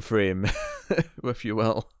mainframe, if you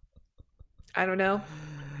will. I don't know.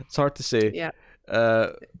 It's hard to say. Yeah.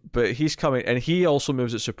 But he's coming, and he also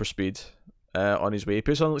moves at super speed. On his way, he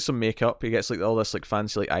puts on like some makeup. He gets like all this like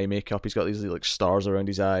fancy like eye makeup. He's got these like stars around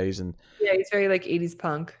his eyes, and Yeah, he's very like 80s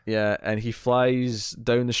punk. yeah, and he flies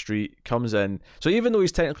down the street, comes in. So even though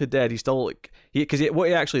he's technically dead, he's still like what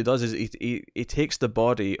he actually does is he takes the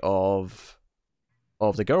body of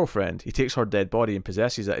the girlfriend. He takes her dead body and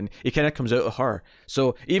possesses it, and he kind of comes out of her.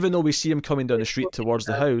 So even though we see him coming down the street towards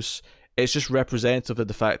the house, it's just representative of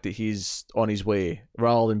the fact that he's on his way,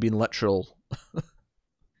 rather than being literal.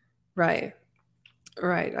 Right.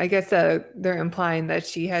 Right. I guess they're implying that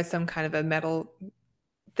she has some kind of a metal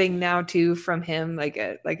thing now too from him, like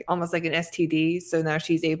almost like an STD. So now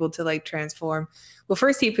she's able to like transform. Well,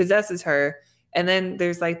 first he possesses her, and then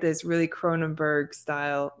there's like this really Cronenberg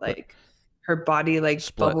style, like her body like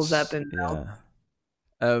Splits. bubbles up and melts,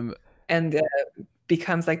 yeah. And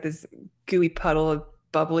becomes like this gooey puddle of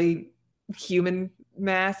bubbly human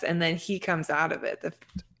mass, and then he comes out of it.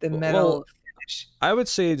 The metal. Well, I would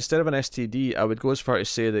say instead of an STD, I would go as far to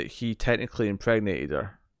say that he technically impregnated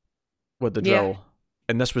her with the drill,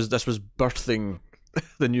 and this was birthing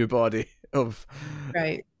the new body of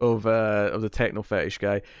the techno fetish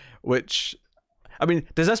guy. Which, I mean,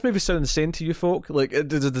 does this movie sound insane to you folk? Like,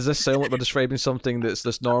 does this sound like we're describing something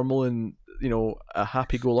that's normal and a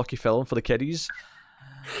happy-go-lucky film for the kiddies?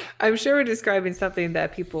 I'm sure we're describing something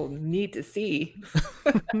that people need to see.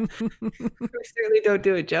 We certainly don't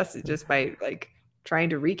do it justice just by like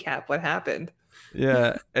trying to recap what happened.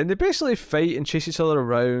 Yeah, and they basically fight and chase each other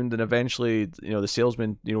around, and eventually, the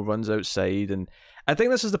salesman, runs outside, and I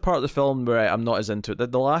think this is the part of the film where I'm not as into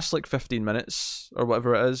it. The last like 15 minutes or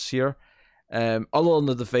whatever it is here, other than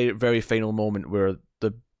the very, very final moment where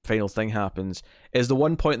the final thing happens, is the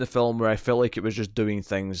one point in the film where I felt like it was just doing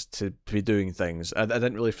things to be doing things. I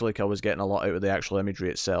didn't really feel like I was getting a lot out of the actual imagery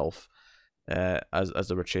itself, as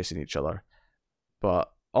they were chasing each other.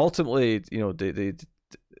 But ultimately,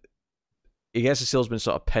 he gets the salesman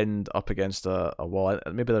sort of pinned up against a wall.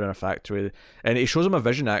 Maybe they're in a factory, and he shows him a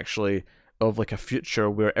vision actually of like a future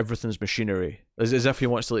where everything's machinery, as if he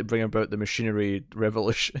wants to like bring about the machinery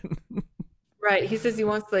revolution. Right. He says he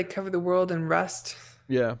wants to like cover the world in rust.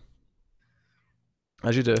 Yeah.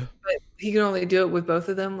 As you do. But he can only do it with both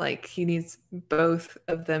of them. Like he needs both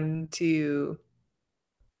of them to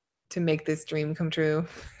make this dream come true.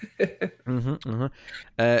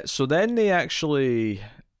 So then they actually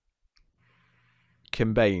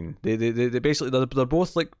combine. They basically they're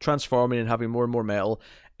both like transforming and having more and more metal,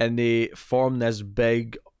 and they form this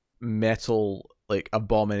big metal like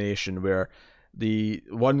abomination where the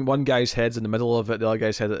one guy's head's in the middle of it, the other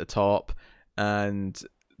guy's head at the top, and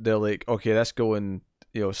they're like, okay, let's go and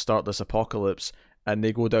start this apocalypse, and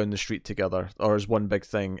they go down the street together, or as one big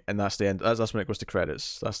thing, and that's the end. That's when it goes to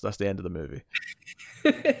credits. That's the end of the movie.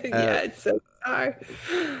 Yeah, it's so bizarre.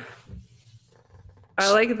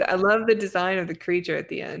 I love the design of the creature at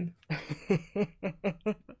the end.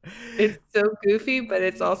 It's so goofy, but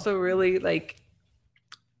it's also really like,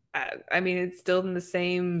 I mean, it's still in the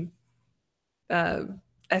same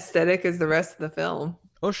aesthetic as the rest of the film.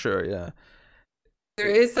 Oh sure, yeah. There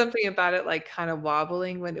is something about it like kind of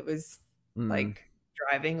wobbling when it was like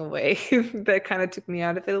driving away that kind of took me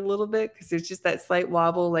out of it a little bit, because there's just that slight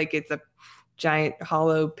wobble, like it's a giant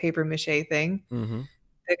hollow paper mache thing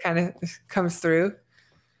that kind of comes through.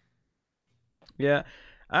 Yeah,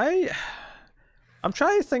 I'm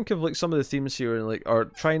trying to think of like some of the themes here, and like, or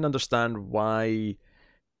try and understand why,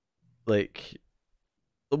 like,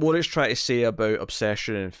 what it's trying to say about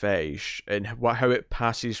obsession and fetish, and how it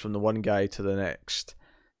passes from the one guy to the next,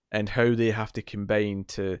 and how they have to combine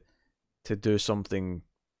to do something,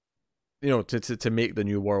 to make the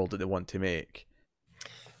new world that they want to make.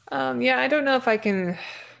 Yeah, I don't know if I can.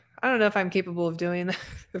 I don't know if I'm capable of doing that,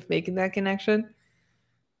 of making that connection.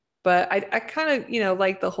 But I kind of,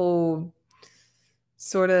 like the whole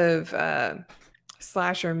sort of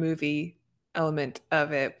slasher movie element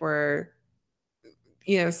of it, where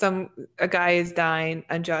some a guy is dying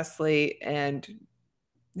unjustly, and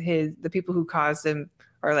the people who caused him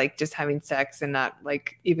are like just having sex and not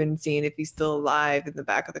like even seeing if he's still alive in the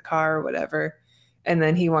back of the car or whatever. And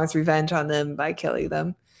then he wants revenge on them by killing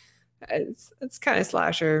them. It's kind of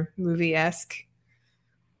slasher movie esque.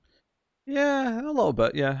 Yeah, a little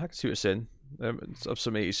bit. Yeah, I can see what you're saying. Of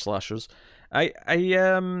some 80s slashers.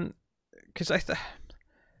 Because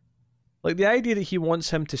like the idea that he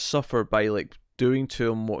wants him to suffer by like doing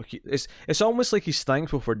to him what it's almost like he's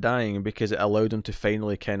thankful for dying because it allowed him to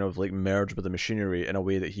finally kind of like merge with the machinery in a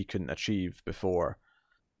way that he couldn't achieve before.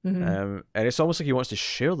 Mm-hmm. And it's almost like he wants to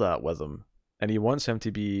share that with him, and he wants him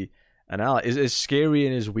to be an ally. As scary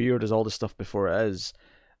and as weird as all the stuff before it is,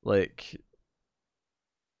 like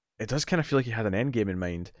it does kind of feel like he had an end game in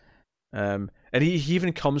mind. And he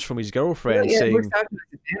even comes from his Well, girlfriend yeah, it works saying, out to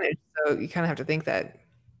his advantage. So you kind of have to think that.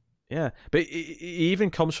 yeah, but he even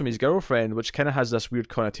comes from his girlfriend, which kind of has this weird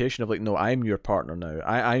connotation of like, no, I'm your partner now.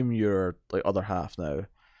 I'm your like other half now.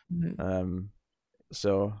 Mhm. Um,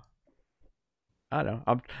 so I don't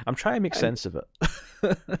know. I'm trying to make I- sense of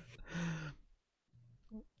it.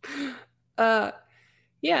 Uh,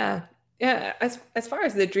 yeah, yeah. As far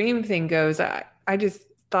as the dream thing goes, I just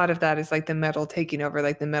thought of that as like the metal taking over,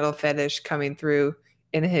 like the metal fetish coming through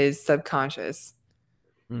in his subconscious,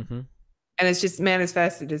 hmm and it's just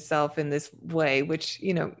manifested itself in this way, which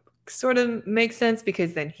sort of makes sense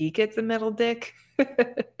because then he gets a metal dick.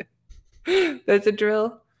 That's a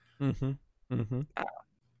drill. hmm hmm Uh,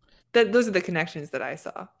 those are the connections that I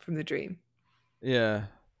saw from the dream. Yeah.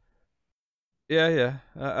 Yeah, yeah.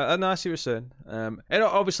 I know. I see what you're saying. And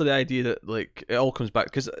obviously the idea that like it all comes back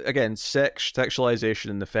because again, sexualization,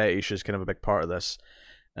 and the fetish is kind of a big part of this.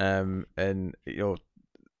 And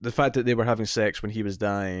the fact that they were having sex when he was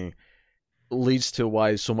dying leads to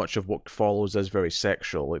why so much of what follows is very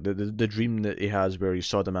sexual. Like the dream that he has where he's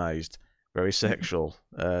sodomized, very sexual.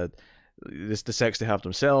 The sex they have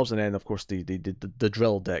themselves, and then of course the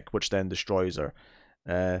drill dick, which then destroys her.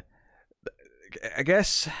 Uh, I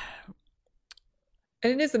guess.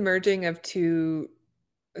 And it is a merging of two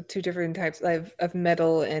different types of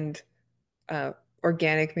metal and uh,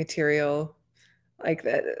 organic material, like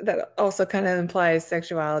that also kind of implies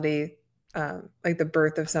sexuality, like the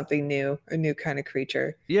birth of something new, a new kind of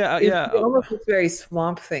creature. Yeah, It almost looks very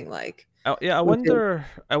Swamp Thing like, yeah. I which is wonder.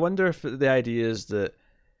 I wonder if the idea is that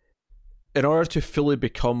in order to fully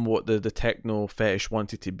become what the techno fetish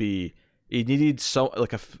wanted to be, he needed some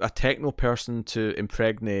like a techno person to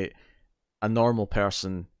impregnate a normal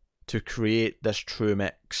person to create this true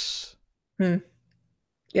mix. hmm,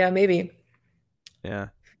 yeah, Yeah,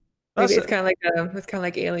 maybe that's it. it's kind of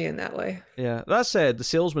like Alien that way. Yeah, that said, the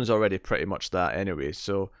salesman's already pretty much that anyway,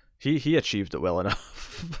 so he achieved it well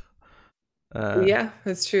enough. uh, Yeah,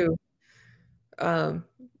 that's true. Um,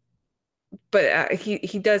 but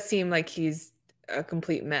he does seem like he's a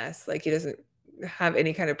complete mess. Like he doesn't have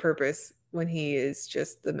any kind of purpose when he is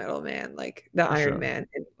just the metal man, like the for Iron sure. Man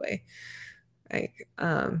anyway. Like,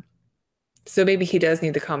 so maybe he does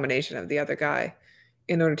need the combination of the other guy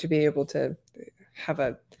in order to be able to have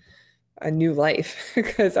a new life,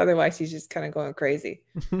 because otherwise he's just kind of going crazy.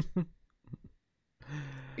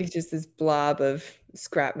 He's just this blob of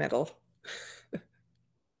scrap metal.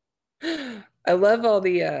 I love all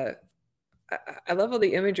the I love all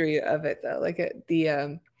the imagery of it though, like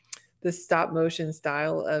the stop motion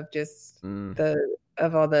style of just mm. the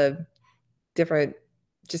of all the different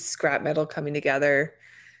just scrap metal coming together.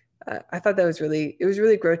 I thought that was it was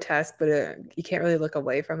really grotesque, but you can't really look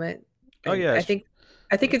away from it. Oh And yeah, it's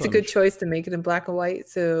I think really it's cool a good image. choice to make it in black and white,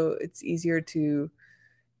 so it's easier to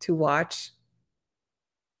watch.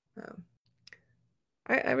 Um,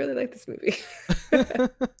 I really like this movie.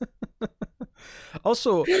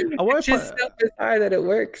 Also, I want It's to point just so bizarre that it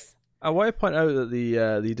works. I want to point out that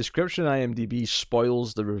the description in IMDb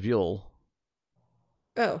spoils the reveal.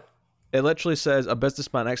 Oh, It literally says a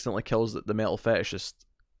businessman accidentally kills the metal fetishist.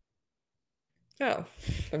 oh,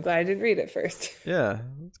 I'm glad I didn't read it first. Yeah,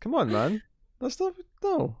 come on, man. That's not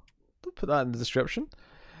no. Don't put that in the description.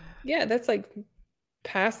 Yeah, that's like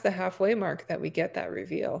past the halfway mark that we get that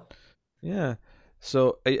reveal. Yeah.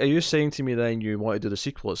 So, are you saying to me then you want to do the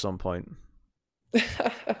sequel at some point?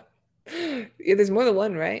 Yeah, there's more than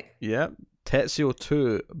one, right? Yeah. Tetsuo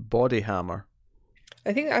 2 Body Hammer.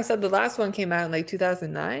 I think I said the last one came out in like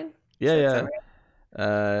 2009. Does Yeah, that sound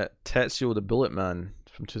yeah. right? Tetsuo the Bullet Man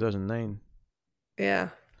from 2009. Yeah.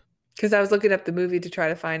 Because I was looking up the movie to try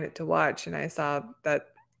to find it to watch, and I saw that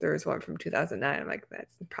there was one from 2009. I'm like,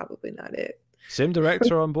 that's probably not it. Same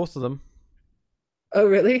director on both of them. Oh,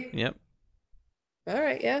 really? Yep. All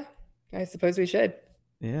right, yeah. I suppose we should.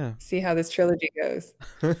 Yeah. See how this trilogy goes.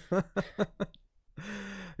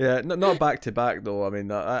 Yeah, not back to back though. I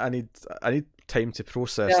mean, I need time to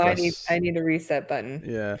process No, this. I need a reset button.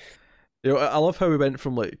 Yeah, I love how we went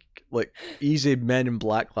from like easy Men in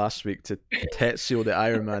Black last week to Tetsuo the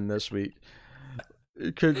Iron Man this week.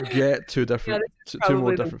 You could get Yeah, this is two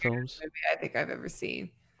more probably the different weirdest films. movie I think I've ever seen.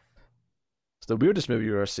 It's the weirdest movie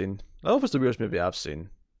you've ever seen. I don't know if it's the weirdest movie I've seen.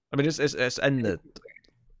 I mean, it's in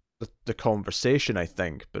the conversation, I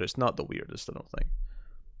think, but it's not the weirdest. I don't think.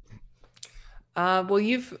 Well,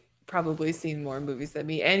 you've probably seen more movies than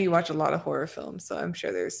me, and you watch a lot of horror films, so I'm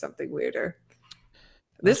sure there's something weirder.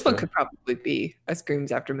 That's This one fair. could probably be a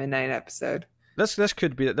Screams After Midnight episode. This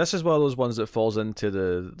could be this is one of those ones that falls into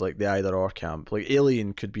the either or camp. Like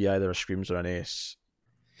Alien could be either a Screams or an Ace.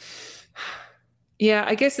 Yeah,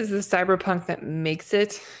 I guess it's the cyberpunk that makes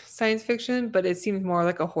it science fiction, but it seems more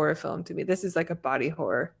like a horror film to me. This is like a body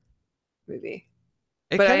horror movie,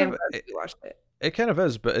 It but I kind am of glad that you watched it. it kind of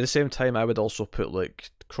is, but at the same time, I would also put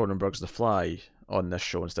like Cronenberg's The Fly on this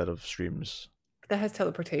show instead of Screams. That has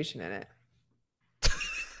teleportation in it.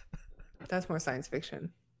 That's more science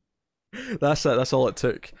fiction. That's it. That's all it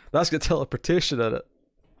took. That's got teleportation in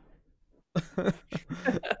it.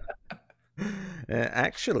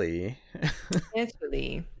 Actually,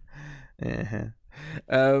 Actually, uh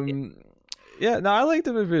um, yeah. No, I like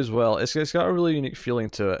the movie as well. It's got a really unique feeling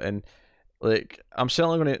to it, and like I'm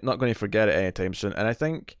certainly not going to forget it anytime soon. And I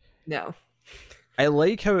think no. I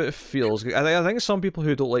like how it feels. I think some people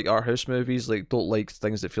who don't like art house movies like don't like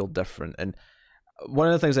things that feel different. And one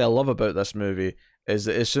of the things I love about this movie is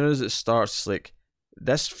that as soon as it starts, like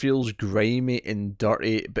this feels grimy and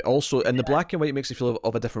dirty, but also and the black and white makes it feel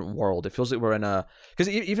of a different world. It feels like we're in a because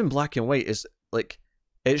even black and white is like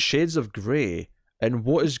it's shades of grey. And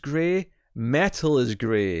what is grey? Metal is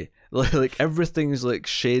grey. Like everything's like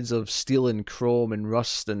shades of steel and chrome and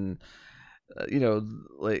rust and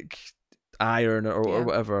like iron or Yeah.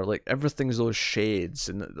 whatever. Like everything's those shades,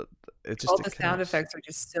 and it All just the it sound connects. effects are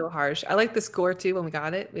just so harsh. I like the score too when we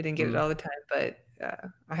got it. We didn't get it Mm. all the time, but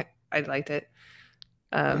I liked it.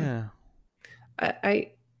 Um, Yeah.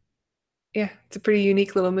 I yeah, it's a pretty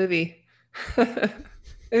unique little movie.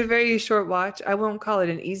 It's a very short watch. I won't call it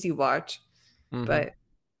an easy watch, Hmm. but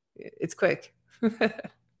it's quick. I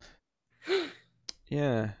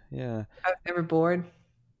Yeah. Yeah. was never bored.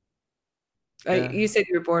 Yeah. You said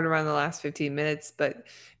you were bored around the last 15 minutes, but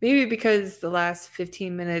maybe because the last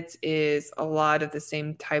 15 minutes is a lot of the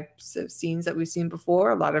same types of scenes that we've seen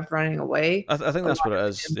before, a lot of running away, I think a that's lot what it of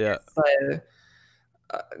is. him Yeah.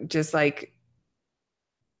 just like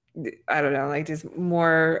I don't know, like just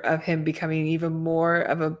more of him becoming even more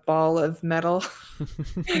of a ball of metal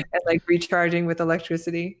and like recharging with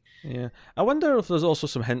electricity. Yeah, I wonder if there's also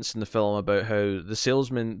some hints in the film about how the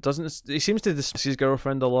salesman doesn't. He seems to dismiss his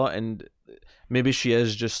girlfriend a lot, and maybe she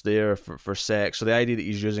is just there for sex. So the idea that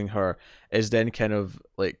he's using her is then kind of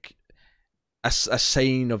like a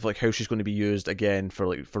sign of like how she's going to be used again for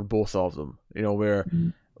like for both of them.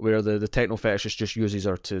 Mhm. Where the techno fetishist just uses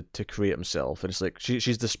her to create himself, and it's like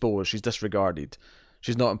she's disposed, she's disregarded.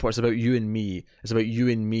 She's not important. It's about you and me. It's about you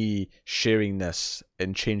and me sharing this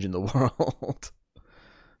and changing the world.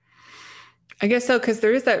 I guess so, because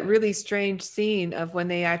there is that really strange scene of when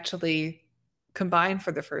they actually combine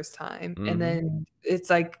for the first time, and Hmm. then it's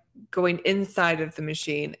like going inside of the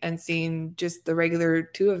machine and seeing just the regular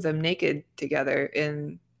two of them naked together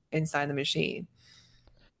inside the machine.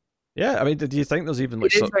 Yeah, I mean, do you think there's even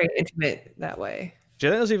like It is very intimate that way. do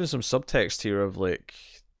you think there's even some subtext here of like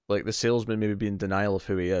the salesman maybe being in denial of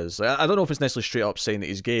who he is? Like, I don't know if it's necessarily straight up saying that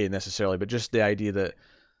he's gay necessarily, but just the idea that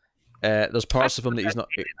there's I parts of him don't that know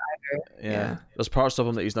he's if not. that's either. Yeah, Yeah. there's parts of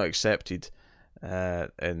him that he's not accepted,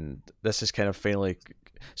 and this is kind of finally.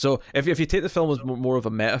 So if you take the film as more of a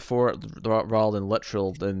metaphor rather than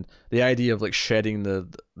literal, then the idea of like shedding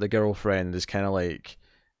the girlfriend is kind of like,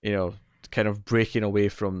 you know, kind of breaking away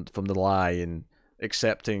from the lie and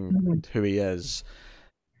accepting Mhm. who he is.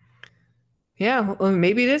 Yeah, well,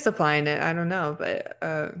 maybe it is applying it. I don't know, but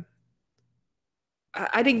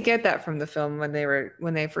I didn't get that from the film when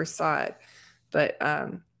they first saw it. But I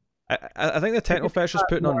think the I techno just fetish is thought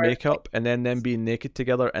putting on more like makeup and then them being naked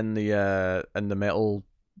together in the metal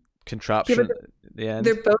yeah, but contraption at the end.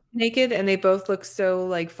 they're both naked and they both look so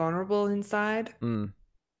like vulnerable inside Mm,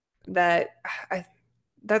 that I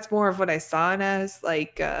that's more of what I saw it as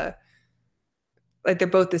like they're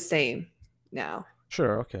both the same now.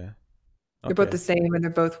 sure, okay, They're both okay, the same and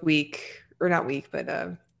they're both weak or not weak, but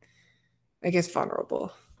I guess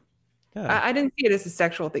vulnerable. yeah, I didn't see it as a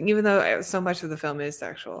sexual thing, even though so much of the film is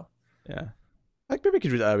sexual. yeah. Like maybe we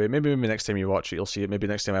could read it that way. Maybe next time you watch it, you'll see it. Maybe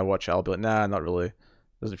next time I watch it, I'll be like, nah, not really.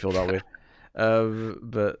 Doesn't feel that way.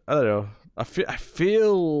 But I don't know. I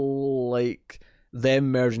feel like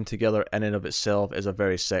them merging together in and of itself is a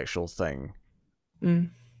very sexual thing. Mm.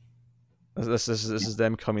 This is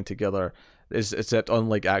them coming together. Except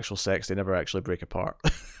unlike actual sex, they never actually break apart.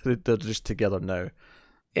 They're just together now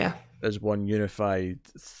Yeah. as one unified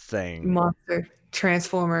thing. Monster.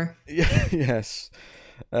 Transformer. Yes.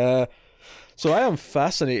 Uh, so I am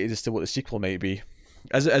fascinated as to what the sequel might be.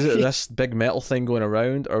 Is it this big metal thing going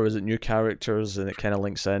around, or is it new characters and it kind of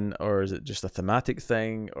links in, or is it just a thematic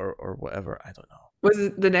thing, or whatever? I don't know.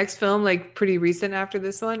 Was the next film like pretty recent after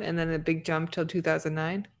this one, and then a big jump till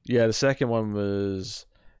 2009? Yeah, the second one was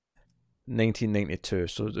 1992,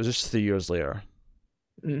 so it was just 3 years later.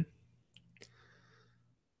 Mm.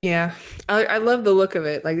 Yeah, I love the look of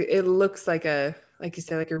it. Like it looks like like you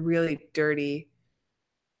said, like a really dirty.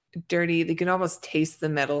 You can almost taste the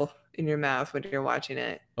metal in your mouth when you're watching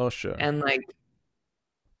it, Oh sure. and like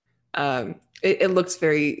it looks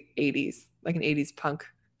very 80s, like an 80s punk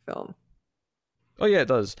film. Oh yeah, it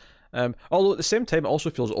does. Although at the same time, it also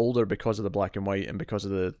feels older because of the black and white and because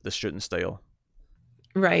of the shooting style.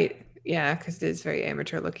 Right. Yeah, because it is very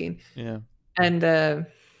amateur looking. Yeah. And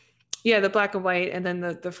yeah, the black and white, and then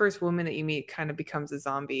the first woman that you meet kind of becomes a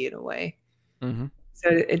zombie in a way. Mm-hmm. So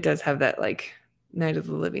it does have that like Night of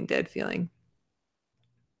the Living Dead feeling.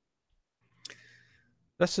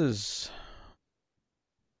 This is.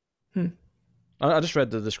 Hmm. I just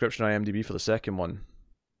read the description on IMDb for the second one,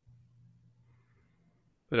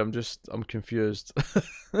 but I'm confused.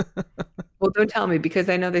 Well, don't tell me because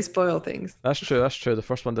I know they spoil things. That's true. That's true. The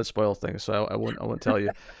first one did spoil things, so I won't tell you.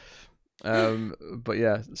 But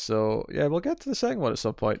yeah, so yeah, we'll get to the second one at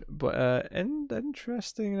some point. But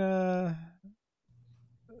interesting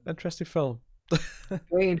film.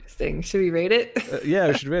 Very interesting. Should we rate it? Yeah,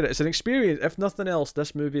 we should rate it. It's an experience. If nothing else,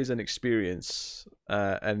 this movie is an experience.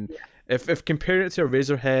 And Yeah. if comparing it to a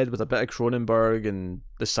Razorhead with a bit of Cronenberg and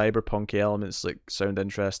the cyberpunk elements like sound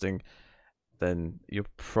interesting, then you'll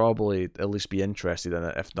probably at least be interested in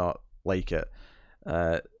it, if not like it.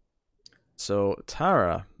 So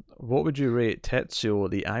Tara, what would you rate Tetsuo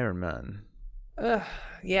the Iron Man? Ugh,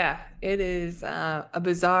 yeah, it is a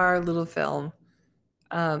bizarre little film.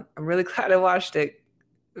 I'm really glad I watched it.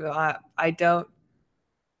 I don't.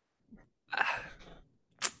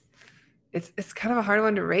 It's kind of a hard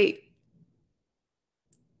one to rate.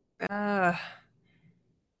 Uh,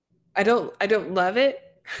 I don't love it,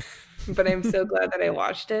 but I'm so glad that I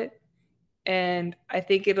watched it, and I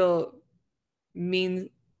think it'll mean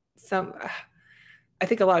some. I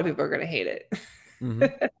think a lot of people are going to hate it.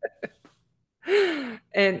 Mm-hmm.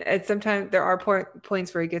 And sometimes there are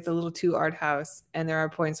points where it gets a little too art house, and there are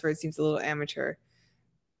points where it seems a little amateur.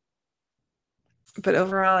 But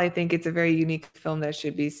overall, I think it's a very unique film that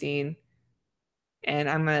should be seen, and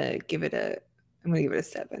I'm gonna give it a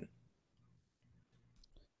 7.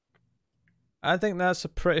 I think that's a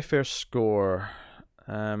pretty fair score.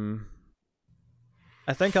 I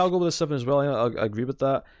think I'll go with a 7 as well. I agree with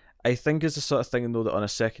that. I think it's the sort of thing though that on a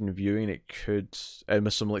second viewing it could, and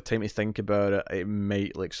with some like time to think about it, it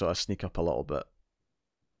might like sort of sneak up a little bit.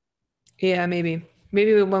 Yeah, maybe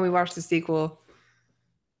when we watch the sequel,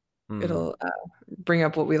 Mm, it'll bring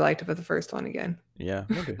up what we liked about the first one again. yeah,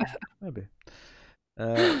 maybe.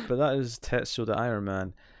 But that is Tetsuo the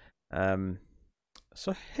Iron Man.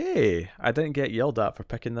 So hey, I didn't get yelled at for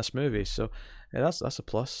picking this movie, so yeah, that's a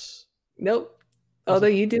plus. Nope. That's Although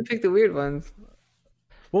you do pick the weird ones.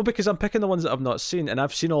 Well, because I'm picking the ones that I've not seen, and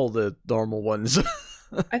I've seen all the normal ones.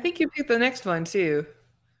 I think you picked the next one too.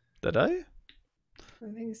 Did I?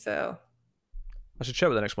 I think so. I should check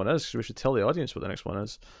what the next one is, because we should tell the audience what the next one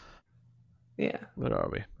is. Yeah. Where are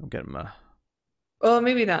we? I'm getting Well,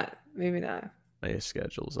 maybe not. Maybe not. my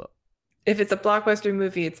schedules up. If it's a blockbuster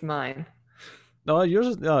movie, it's mine. No,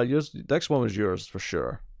 yours. No, yours. The next one was yours for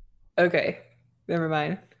sure. Okay. Never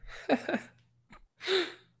mind.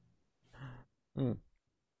 Hmm.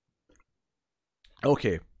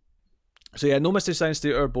 Okay. So yeah, no Mystery Science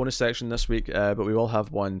Theater bonus section this week, but we will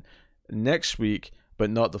have one next week, but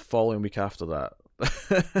not the following week after that.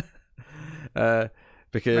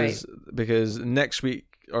 Because next week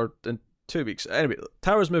or in 2 weeks, anyway,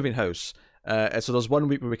 Tara's moving house. So there's 1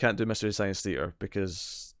 week where we can't do Mystery Science Theater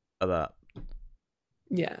because of that.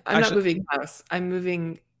 Yeah, I'm not moving house. I'm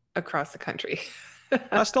moving across the country.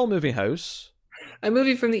 That's still moving house. I'm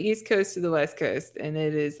moving from the East Coast to the West Coast, and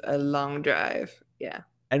it is a long drive. Yeah.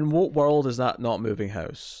 In what world is that not moving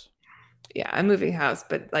house? Yeah, I'm moving house,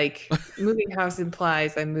 but like moving house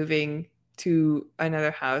implies I'm moving to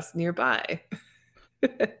another house nearby.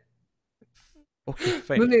 Okay,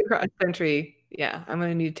 fine. Moving across country, yeah, I'm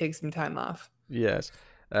gonna need to take some time off. Yes.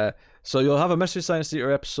 So you'll have a Mystery Science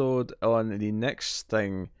Theater episode on the next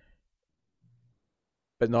thing,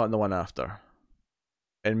 but not in the one after,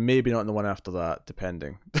 and maybe not in the one after that,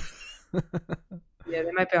 depending. Yeah,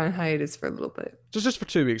 they might be on hiatus for a little bit. Just for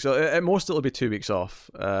 2 weeks. At most, it'll be 2 weeks off,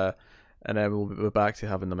 and then we'll be back to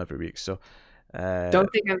having them every week. So,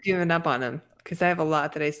 don't think I'm giving up on them because I have a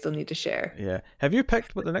lot that I still need to share. Yeah. Have you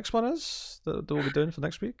picked what the next one is that we'll be doing for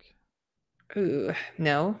next week? Ooh,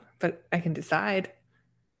 no, but I can decide.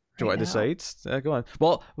 Do you want to decide? Go on.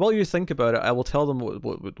 Well, while you think about it, I will tell them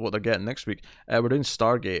what they're getting next week. We're doing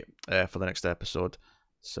Stargate for the next episode,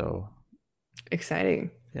 so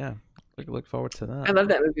exciting. Yeah, look forward to that. I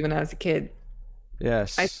loved that movie when I was a kid.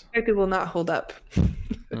 Yes, I suspect it will not hold up.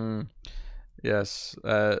 Yes,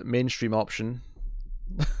 mainstream option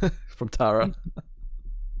from Tara.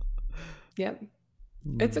 Yep,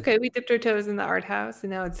 it's okay. We dipped our toes in the art house,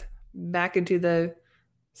 and now it's back into the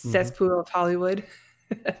cesspool of Hollywood.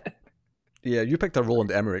 Yeah, you picked a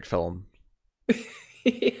Roland Emmerich film.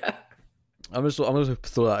 Yeah, I'm just gonna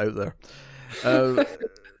throw that out there.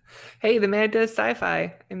 Hey, the man does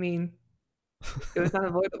sci-fi. I mean, it was not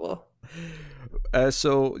avoidable.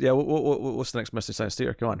 So yeah, what's the next Mystery Science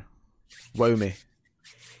Theater? Come on, wow me.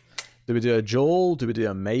 Do we do a Joel? Do we do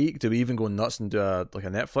a Mike? Do we even go nuts and do a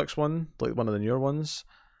Netflix one, like one of the newer ones?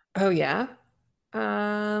 Oh yeah,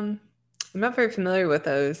 I'm not very familiar with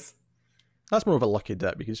those. That's more of a lucky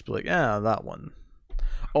dip. You could just be like, that one.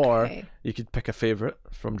 Or you could pick a favorite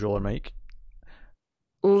from Joel or Mike.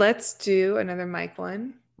 Let's do another Mike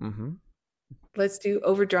one. Mm-hmm. Let's do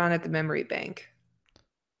Overdrawn at the Memory Bank.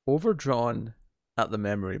 Overdrawn at the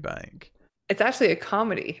Memory Bank. It's actually a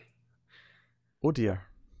comedy. Oh dear.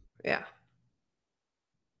 Yeah.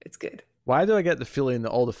 It's good. Why do I get the feeling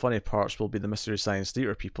that all the funny parts will be the Mystery Science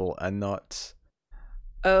Theater people and not...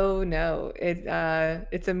 Oh no.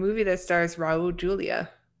 It's a movie that stars Raul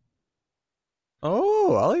Julia.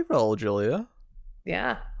 Oh, I like Raul Julia.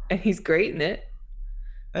 Yeah. And he's great in it.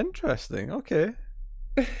 Interesting. Okay.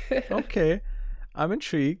 Okay. I'm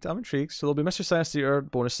intrigued. So there'll be Mystery Science Theater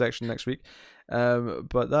bonus section next week.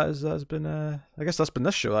 But that's been I guess that's been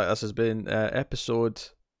this show. This has been episode...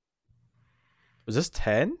 Was this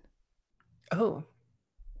 10? Oh.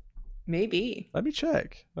 Maybe. Let me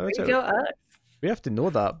check. Go us. We have to know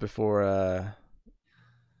that before...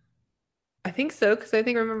 I think so, because I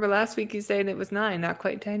remember last week you saying it was 9, not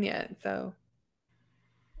quite 10 yet, so...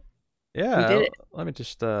 Yeah, we did it. Let me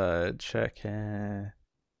just check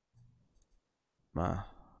my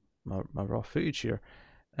raw footage here.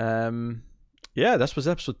 Yeah, this was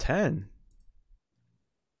episode 10.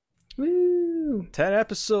 Woo! 10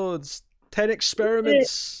 episodes, 10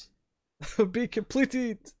 experiments have been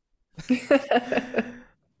completed.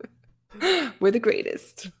 We're the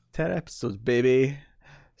greatest. 10 episodes, baby.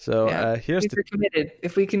 So here's we're committed.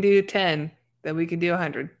 If we can do 10, then we can do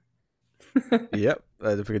 100. Yep.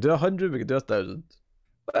 If we could do 100, we could do 1,000.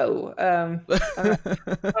 Whoa. I don't know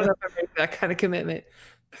if I make that kind of commitment.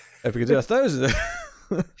 If we could do 1,000.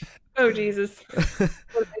 Oh, Jesus. What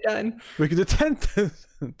have I done? We could do 10,000.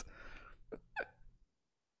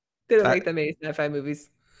 They don't make that many sci-fi movies.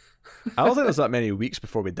 I don't think there's that many weeks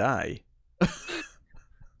before we die.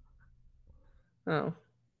 Oh.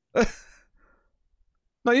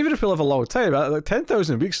 Not even if we live a long time. Like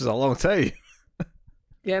 10,000 weeks is a long time.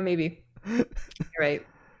 Yeah, maybe. You're right.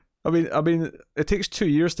 I mean, it takes 2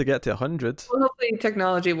 years to get to 100. Well, hopefully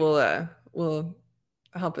technology will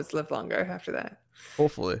help us live longer after that.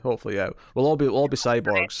 Hopefully, yeah. We'll all be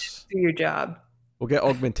cyborgs. Do your job. We'll get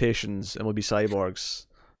augmentations and we'll be cyborgs.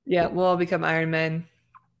 Yeah, we'll all become Iron Men.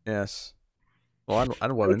 Yes. Well,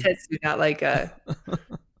 and women. Tetsuo, not like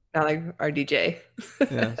RDJ.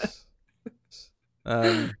 Yes.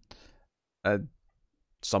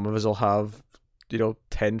 Some of us will have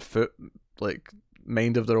 10-foot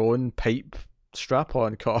mind of their own pipe strap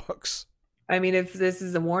on cocks. I mean, if this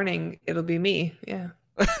is a warning, it'll be me. Yeah.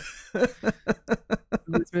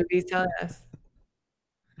 This movie's telling us.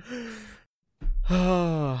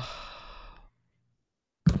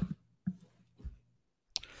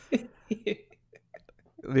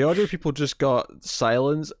 The audio people just got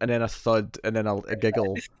silence and then a thud and then a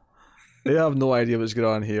giggle. They have no idea what's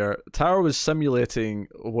going on here. Tara was simulating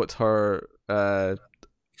what her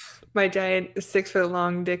my giant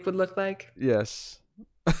 6-foot-long dick would look like. Yes.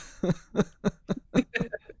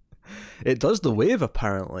 It does the wave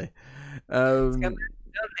apparently. It's got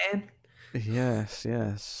man. Yes.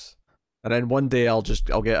 And then one day I'll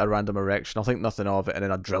get a random erection. I'll think nothing of it, and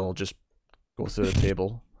then a drill will just go through the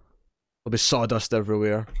table. There'll be sawdust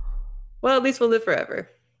everywhere. Well, at least we'll live forever.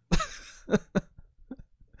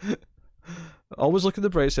 Always look at the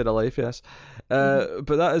bright side of life, yes. But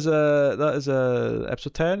that is a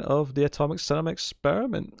episode 10 of the Atomic Cinema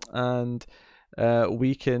Experiment, and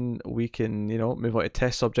we can move on to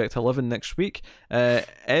test subject 11 next week.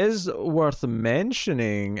 Is worth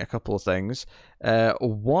mentioning a couple of things.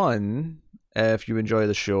 One, if you enjoy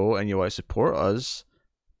the show and you want to support us,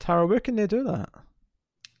 Tara, where can they do that?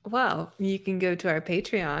 Well, you can go to our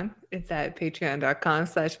Patreon. It's at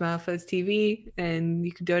patreon.com/MilefuzzTV, and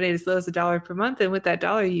you can donate as low as $1 per month. And with that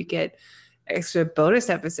dollar, you get extra bonus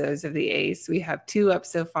episodes of the Ace. We have 2 up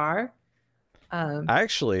so far.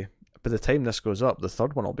 Actually, by the time this goes up, the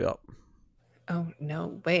third one will be up. Oh,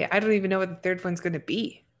 no, wait. I don't even know what the third one's going to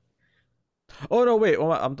be. Oh, no, wait.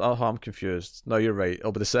 Oh, I'm confused. No, you're right.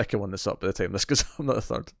 It'll be the second one that's up by the time this goes up, not the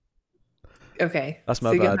third. Okay. That's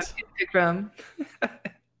my bad. From.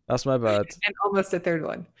 That's my bad. And almost a third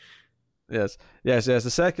one. Yes.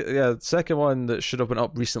 The second one that should have been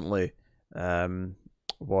up recently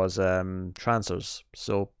was Transers.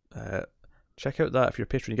 So check out that if you're a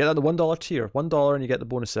patron. You get that the $1 tier. $1 and you get the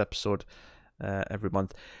bonus episode every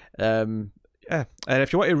month. And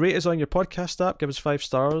if you want to rate us on your podcast app, give us 5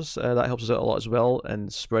 stars. That helps us out a lot as well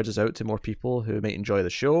and spreads us out to more people who might enjoy the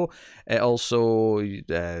show. It also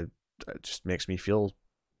just makes me feel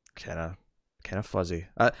kind of fuzzy.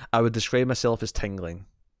 I would describe myself as tingling.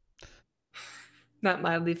 Not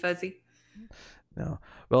mildly fuzzy. No.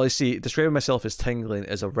 Well, you see, describing myself as tingling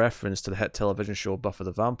is a reference to the hit television show Buffy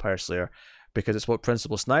the Vampire Slayer, because it's what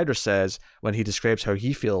Principal Snyder says when he describes how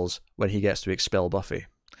he feels when he gets to expel Buffy.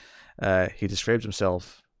 He describes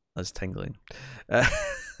himself as tingling.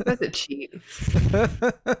 That's a cheat.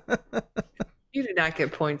 You do not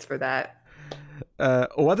get points for that. I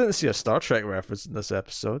didn't see a Star Trek reference in this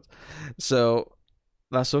episode, so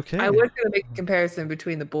that's okay. I was going to make a comparison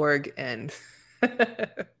between the Borg and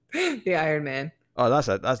the Iron Man. Oh, that's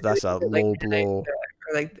a low blow.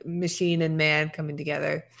 Or like machine and man coming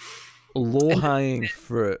together. Low hanging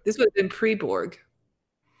fruit. This would have been pre-Borg.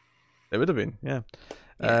 It would have been, yeah.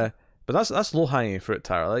 But that's low hanging fruit,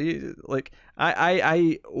 Tara.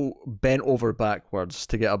 I bent over backwards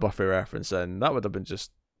to get a Buffy reference in. That would have been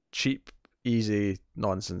just cheap, easy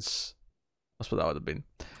nonsense. That's what that would have been.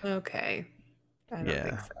 Okay. I don't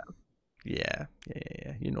think so. Yeah.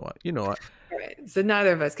 You know it. All right. So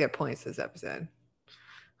neither of us get points this episode.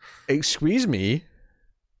 Excuse me.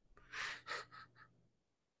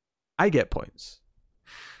 I get points.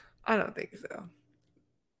 I don't think so.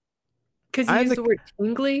 Because you used the word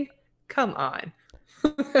tingly? Come on.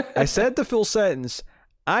 I said the full sentence.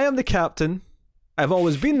 I am the captain. I've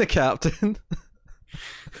always been the captain.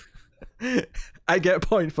 I get a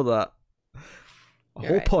point for that. A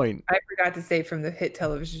whole point. I forgot to say from the hit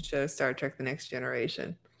television show Star Trek The Next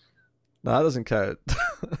Generation. No, that doesn't count.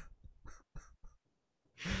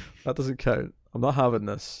 That doesn't count. I'm not having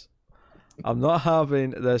this. I'm not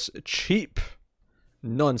having this cheap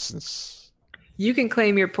nonsense. You can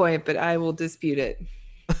claim your point, but I will dispute it.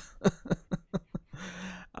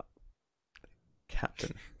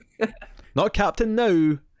 Captain. Not captain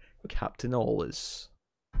now. Captain always.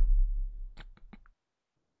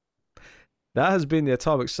 That has been the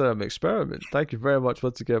Atomic Cinema Experiment. Thank you very much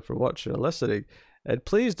once again for watching and listening. And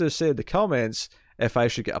please do say in the comments if I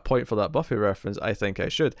should get a point for that Buffy reference. I think I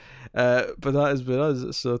should. But that has been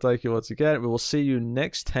us. So thank you once again. We will see you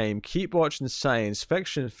next time. Keep watching science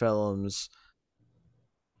fiction films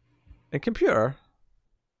and computer.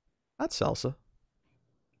 That's salsa.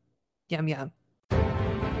 Yum, yum.